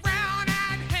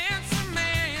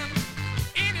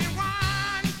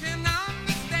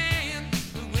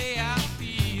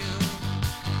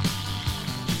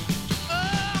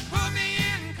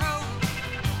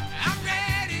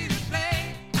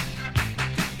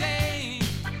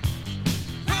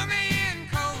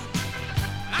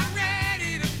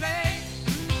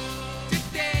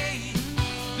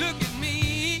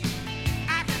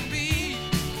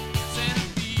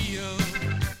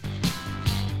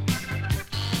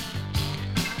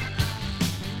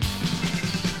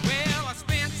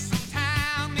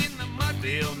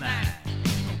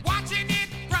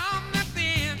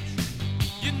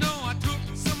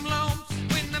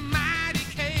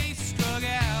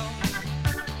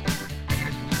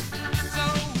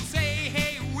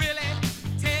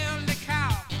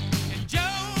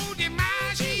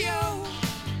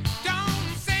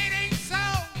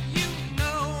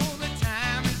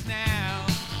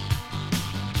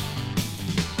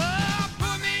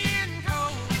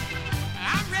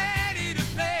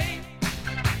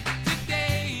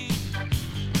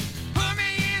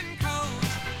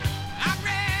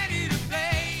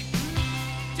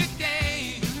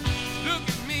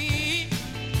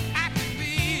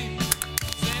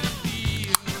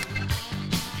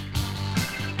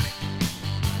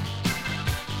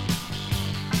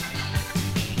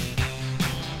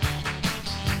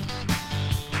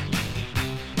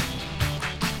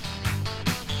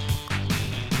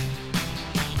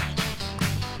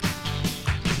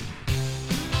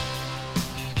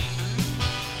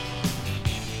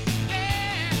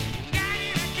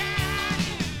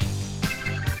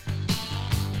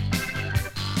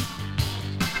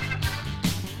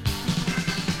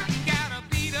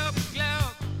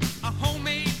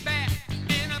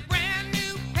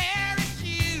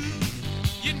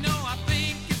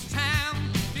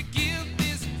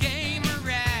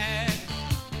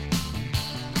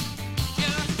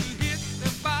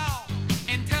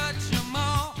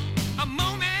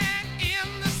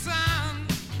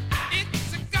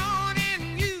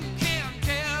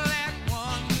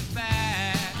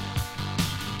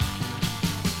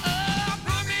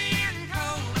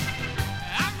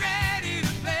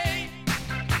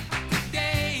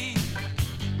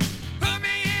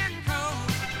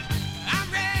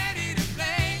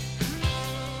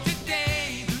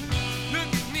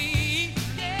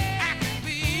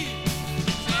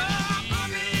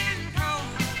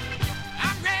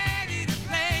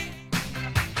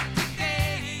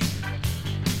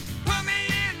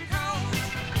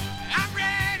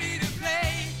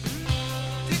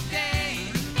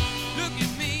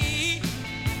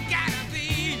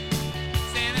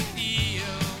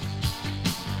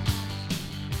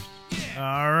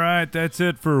 All right, that's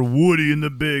it for Woody and the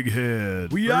Big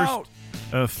Head. We First out.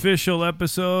 official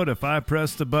episode, If I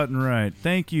Press the Button Right.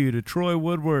 Thank you to Troy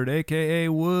Woodward,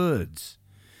 a.k.a. Woods,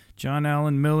 John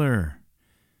Allan Miller.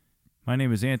 My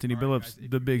name is Anthony Billups, guys,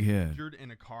 the Big Head. If you're injured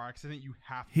in a car accident, you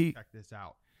have to check this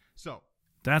out. So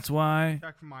That's why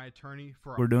check from my attorney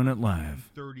for we're doing it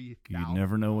live. $30,000. You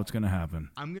never know what's going to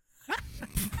happen. I'm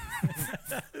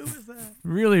Who was that?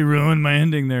 Really ruined my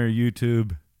ending there,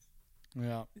 YouTube.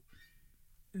 Yeah.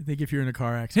 I think if you're in a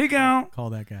car Here accident, you go. call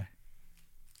that guy.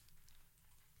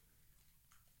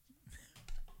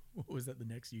 What was that? The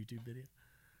next YouTube video?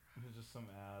 There's just some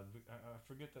ad. I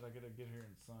forget that I got to get here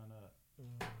and sign up.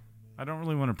 I don't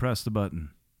really want to press the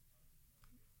button.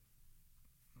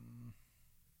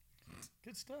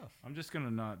 Good stuff. I'm just going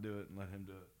to not do it and let him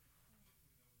do it.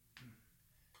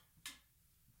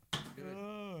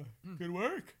 Good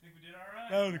work. I think we did all right.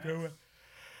 That was a good one.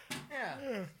 Yeah.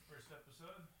 First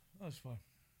episode. That was fun.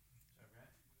 Okay.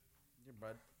 Your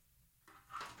bud.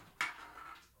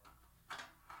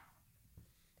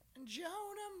 Joe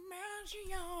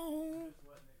DiMaggio.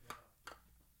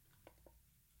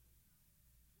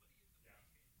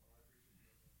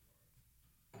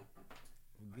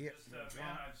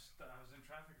 I was in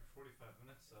traffic for 45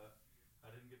 minutes. I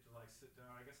didn't get to sit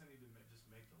down. I guess I need to just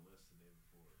make the list the day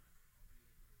before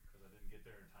because I didn't get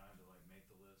there in time to make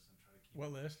the list and try to keep.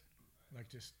 What list? Like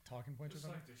just talking points Just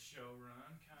or something? like the show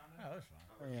run, kind of. Oh, that's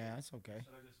fine. Yeah, that's okay.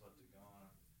 Should I just left it go on?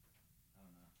 I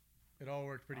don't know. It all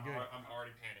worked pretty good. I'm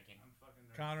already panicking. I'm fucking.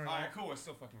 Connor, All right, cool. It's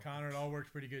so fucking. Connor, it all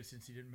worked pretty good since he didn't